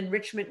is an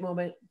enrichment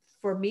moment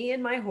for me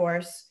and my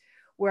horse,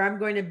 where I'm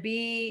going to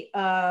be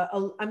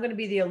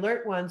the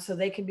alert one, so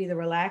they can be the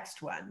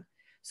relaxed one.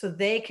 So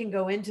they can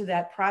go into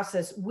that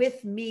process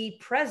with me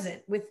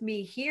present, with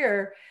me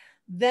here,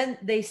 then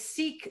they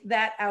seek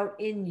that out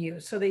in you.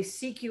 So they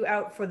seek you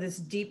out for this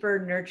deeper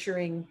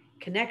nurturing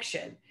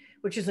connection,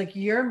 which is like,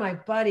 you're my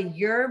buddy,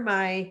 you're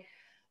my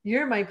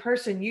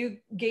person. You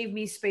gave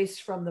me space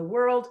from the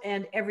world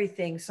and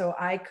everything, so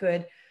I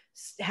could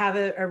have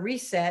a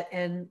reset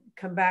and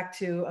come back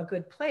to a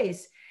good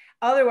place.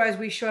 Otherwise,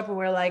 we show up and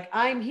we're like,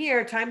 I'm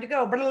here, time to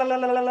go, blah, blah, blah,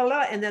 blah, blah,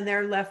 blah, and then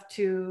they're left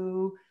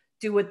to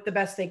do what the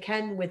best they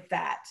can with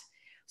that.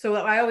 So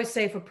I always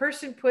say, if a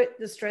person put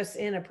the stress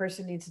in, a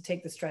person needs to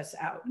take the stress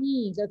out.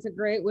 That's a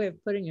great way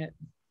of putting it.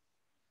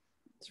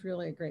 It's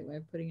really a great way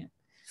of putting it.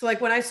 So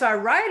like when I've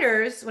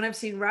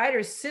seen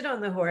riders sit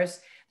on the horse,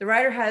 the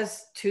rider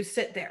has to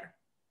sit there.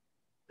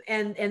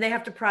 And they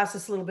have to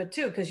process a little bit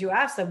too, because you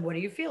ask them, what are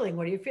you feeling?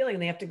 What are you feeling?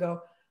 And they have to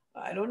go,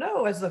 I don't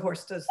know, as the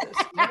horse does this.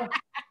 You know?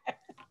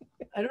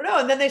 I don't know.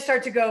 And then they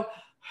start to go,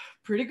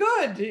 pretty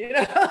good, you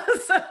know.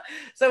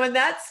 So in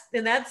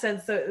that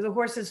sense, the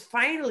horse is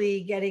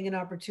finally getting an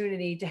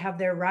opportunity to have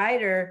their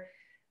rider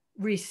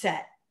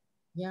reset.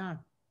 Yeah.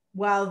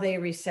 While they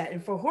reset.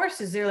 And for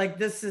horses, they're like,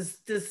 this is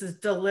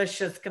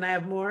delicious. Can I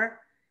have more?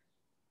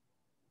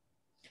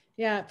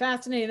 Yeah,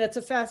 fascinating. That's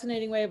a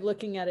fascinating way of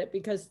looking at it,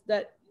 because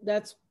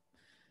that's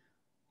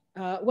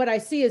what I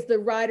see is the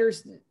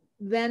riders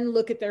then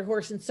look at their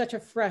horse in such a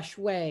fresh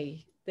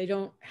way. They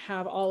don't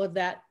have all of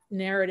that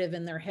narrative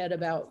in their head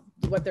about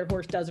what their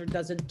horse does or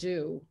doesn't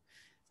do.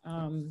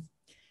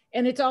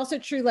 And it's also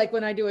true, like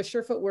when I do a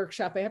Surefoot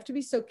workshop, I have to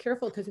be so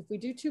careful, because if we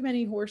do too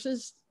many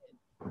horses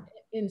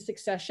in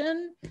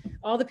succession,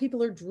 all the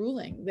people are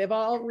drooling. They've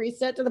all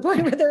reset to the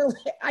point where they're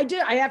like,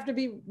 I have to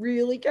be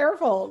really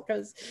careful,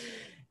 because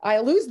I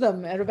lose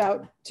them at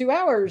about 2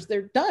 hours.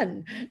 They're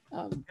done.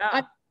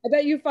 I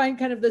bet you find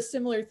kind of the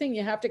similar thing.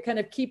 You have to kind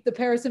of keep the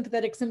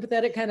parasympathetic,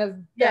 sympathetic kind of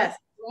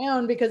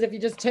around, because if you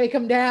just take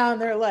them down,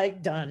 they're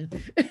like done.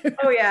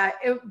 Oh yeah,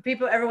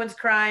 everyone's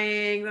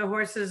crying. The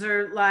horses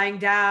are lying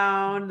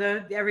down.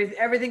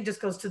 Everything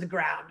just goes to the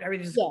ground.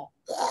 Everything just.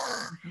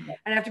 And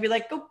I have to be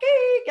like,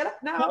 okay, get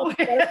up now.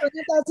 That's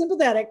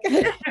sympathetic.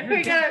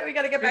 we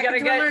gotta get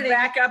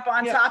back up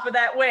on top of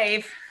that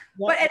wave.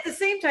 But at the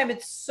same time,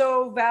 it's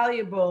so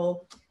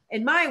valuable.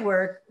 In my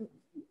work,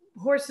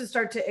 horses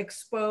start to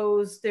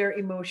expose their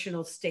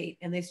emotional state,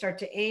 and they start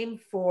to aim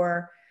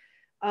for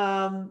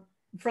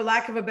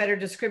lack of a better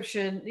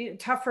description,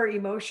 tougher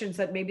emotions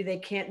that maybe they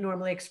can't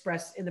normally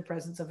express in the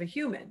presence of a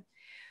human.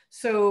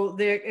 So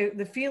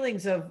the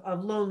feelings of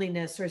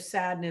loneliness or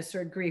sadness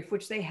or grief,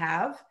 which they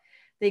have,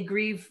 they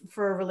grieve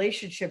for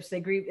relationships. They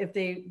grieve if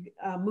they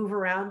move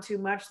around too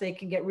much. They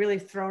can get really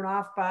thrown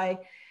off by,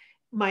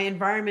 my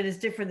environment is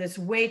different. There's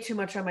way too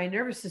much on my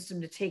nervous system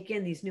to take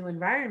in these new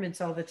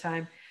environments all the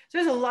time. So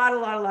there's a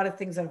lot of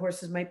things that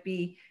horses might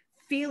be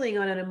feeling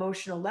on an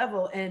emotional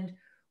level. And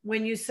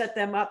when you set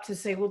them up to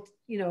say, well,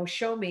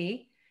 show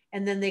me,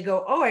 and then they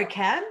go, oh, I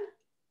can,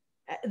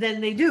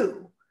 then they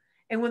do.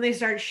 And when they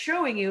start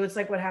showing you, it's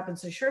like what happens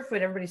to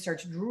Surefoot, everybody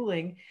starts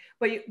drooling,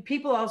 but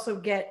people also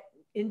get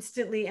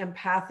instantly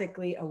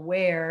empathically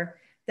aware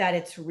that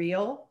it's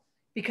real,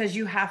 because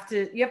you have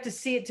to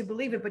see it to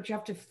believe it, but you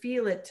have to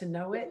feel it to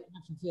know it. You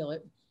have to feel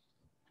it.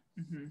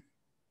 Mm-hmm.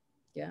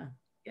 Yeah.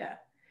 Yeah.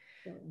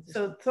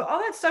 So all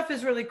that stuff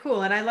is really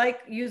cool. And I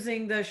like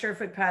using the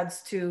Surefoot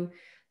pads to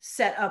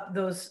set up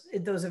those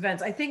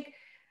events. I think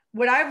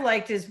what I've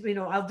liked is,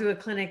 I'll do a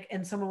clinic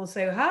and someone will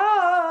say,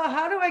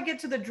 how do I get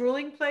to the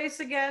drooling place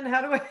again?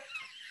 How do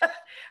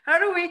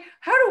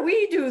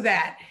we do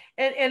that?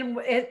 And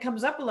it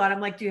comes up a lot.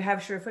 I'm like, do you have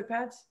Surefoot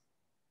pads?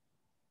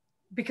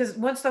 Because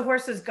once the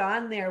horse has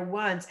gone there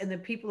once and the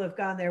people have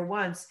gone there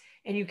once,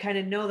 and you kind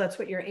of know that's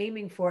what you're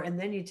aiming for, and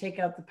then you take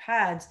out the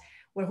pads,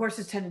 what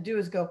horses tend to do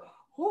is go,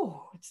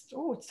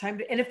 it's time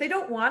to, and if they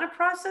don't want to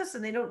process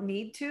and they don't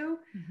need to,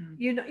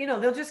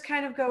 they'll just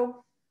kind of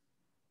go,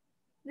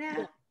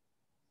 nah.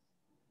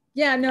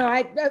 Yeah,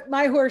 no,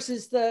 my horse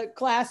is the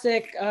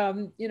classic,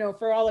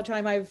 for all the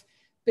time I've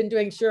been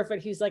doing Surefoot,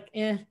 he's like,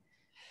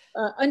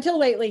 until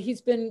lately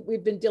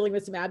we've been dealing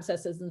with some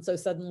abscesses. And so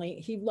suddenly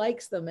he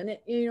likes them. And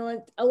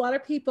a lot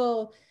of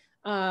people,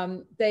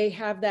 they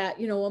have that,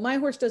 well, my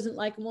horse doesn't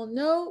like them. Well,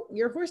 no,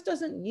 your horse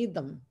doesn't need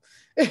them.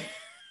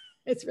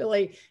 It's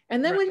really,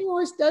 and then when your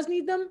horse does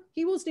need them,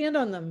 he will stand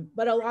on them.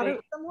 But a lot of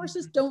some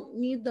horses don't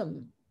need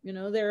them.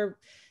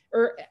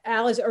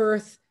 Al is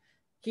earth.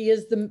 He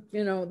is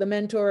the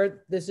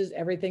mentor. This is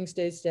everything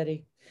stays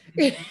steady.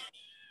 Yeah,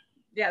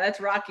 that's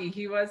Rocky.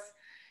 He was,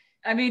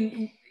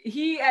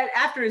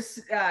 after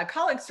his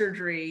colic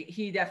surgery,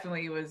 he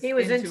definitely was. He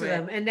was into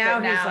them, and now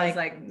he's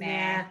like,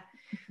 nah.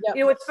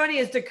 Yep. What's funny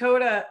is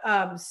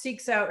Dakota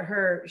seeks out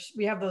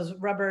we have those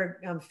rubber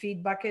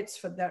feed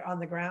buckets that on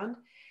the ground,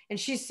 and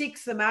she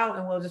seeks them out,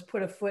 and we'll just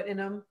put a foot in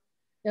them.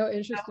 Oh,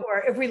 interesting. Or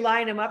if we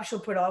line them up, she'll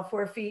put all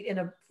 4 feet in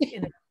a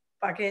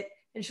bucket,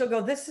 and she'll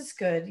go, "This is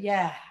good,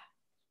 yeah."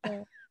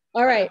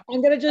 All right,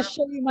 I'm going to just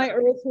show you my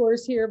earth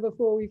horse here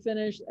before we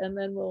finish, and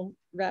then we'll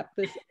wrap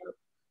this up.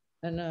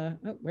 And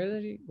where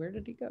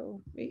did he go?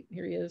 Wait,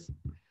 here he is.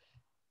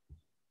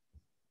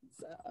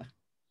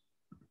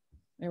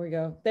 There we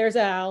go. There's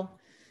Al.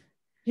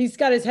 He's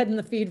got his head in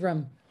the feed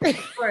room.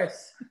 Of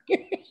course.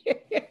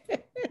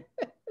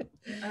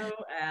 Oh,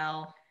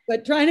 Al.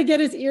 But trying to get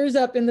his ears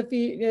up in the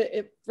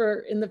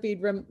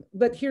feed room.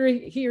 But here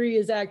he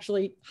is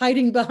actually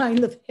hiding behind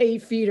the hay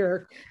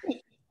feeder.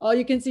 All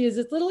you can see is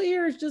his little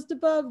ears just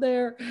above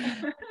there.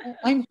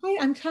 I'm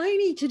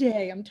tiny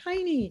today. I'm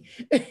tiny.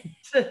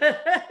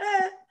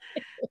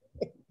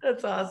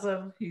 That's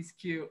awesome. He's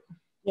cute.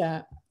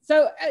 Yeah.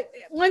 So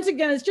once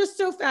again, it's just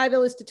so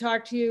fabulous to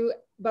talk to you,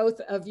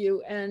 both of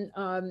you, and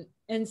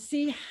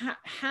see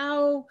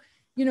how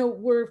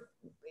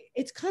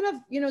it's kind of,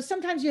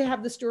 sometimes you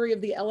have the story of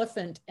the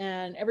elephant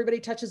and everybody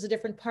touches a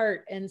different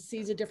part and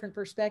sees a different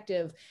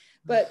perspective.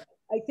 But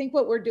I think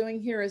what we're doing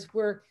here is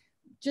we're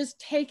just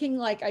taking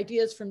like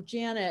ideas from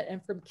Janet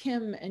and from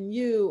Kim and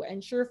you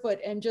and Surefoot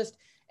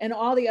and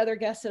all the other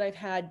guests that I've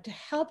had to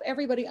help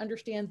everybody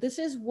understand this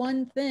is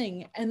one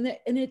thing, and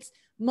it's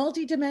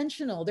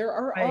multidimensional. There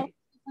are all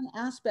different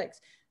aspects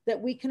that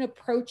we can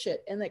approach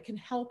it and that can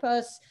help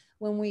us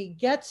when we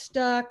get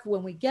stuck,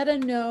 when we get a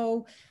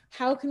no,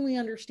 how can we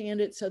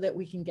understand it so that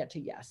we can get to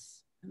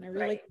yes? And I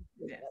really,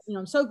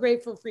 I'm so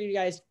grateful for you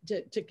guys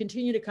to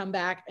continue to come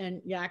back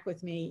and yak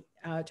with me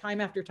time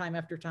after time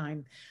after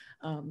time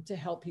to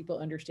help people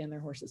understand their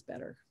horses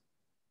better.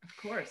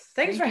 Of course.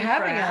 Thanks for you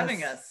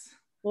having us.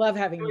 Love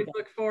having you. We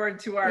look forward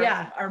to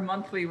our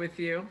monthly with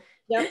you.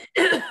 Yep.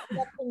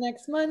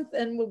 Next month,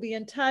 and we'll be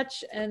in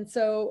touch. And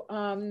so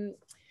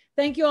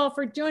thank you all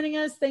for joining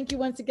us. Thank you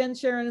once again,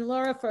 Sharon and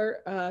Laura,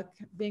 for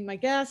being my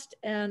guest.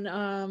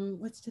 And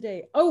what's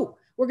today? Oh,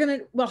 we're going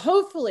to, well,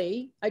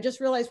 hopefully, I just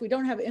realized we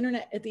don't have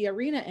internet at the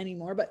arena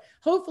anymore, but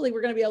hopefully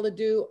we're going to be able to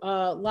do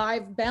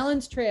live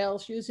balance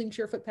trails using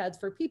Surefoot pads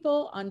for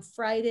people on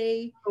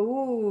Friday.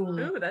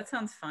 Ooh, that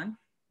sounds fun.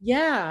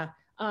 Yeah.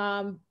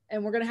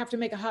 And we're going to have to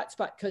make a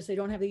hotspot because they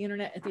don't have the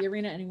internet at the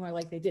arena anymore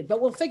like they did,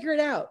 but we'll figure it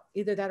out.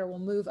 Either that or we'll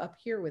move up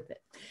here with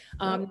it.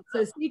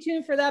 So stay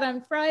tuned for that on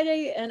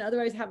Friday, and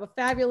otherwise have a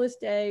fabulous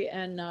day,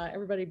 and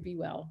everybody be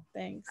well.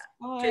 Thanks.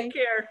 Bye. Take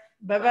care.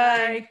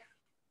 Bye-bye.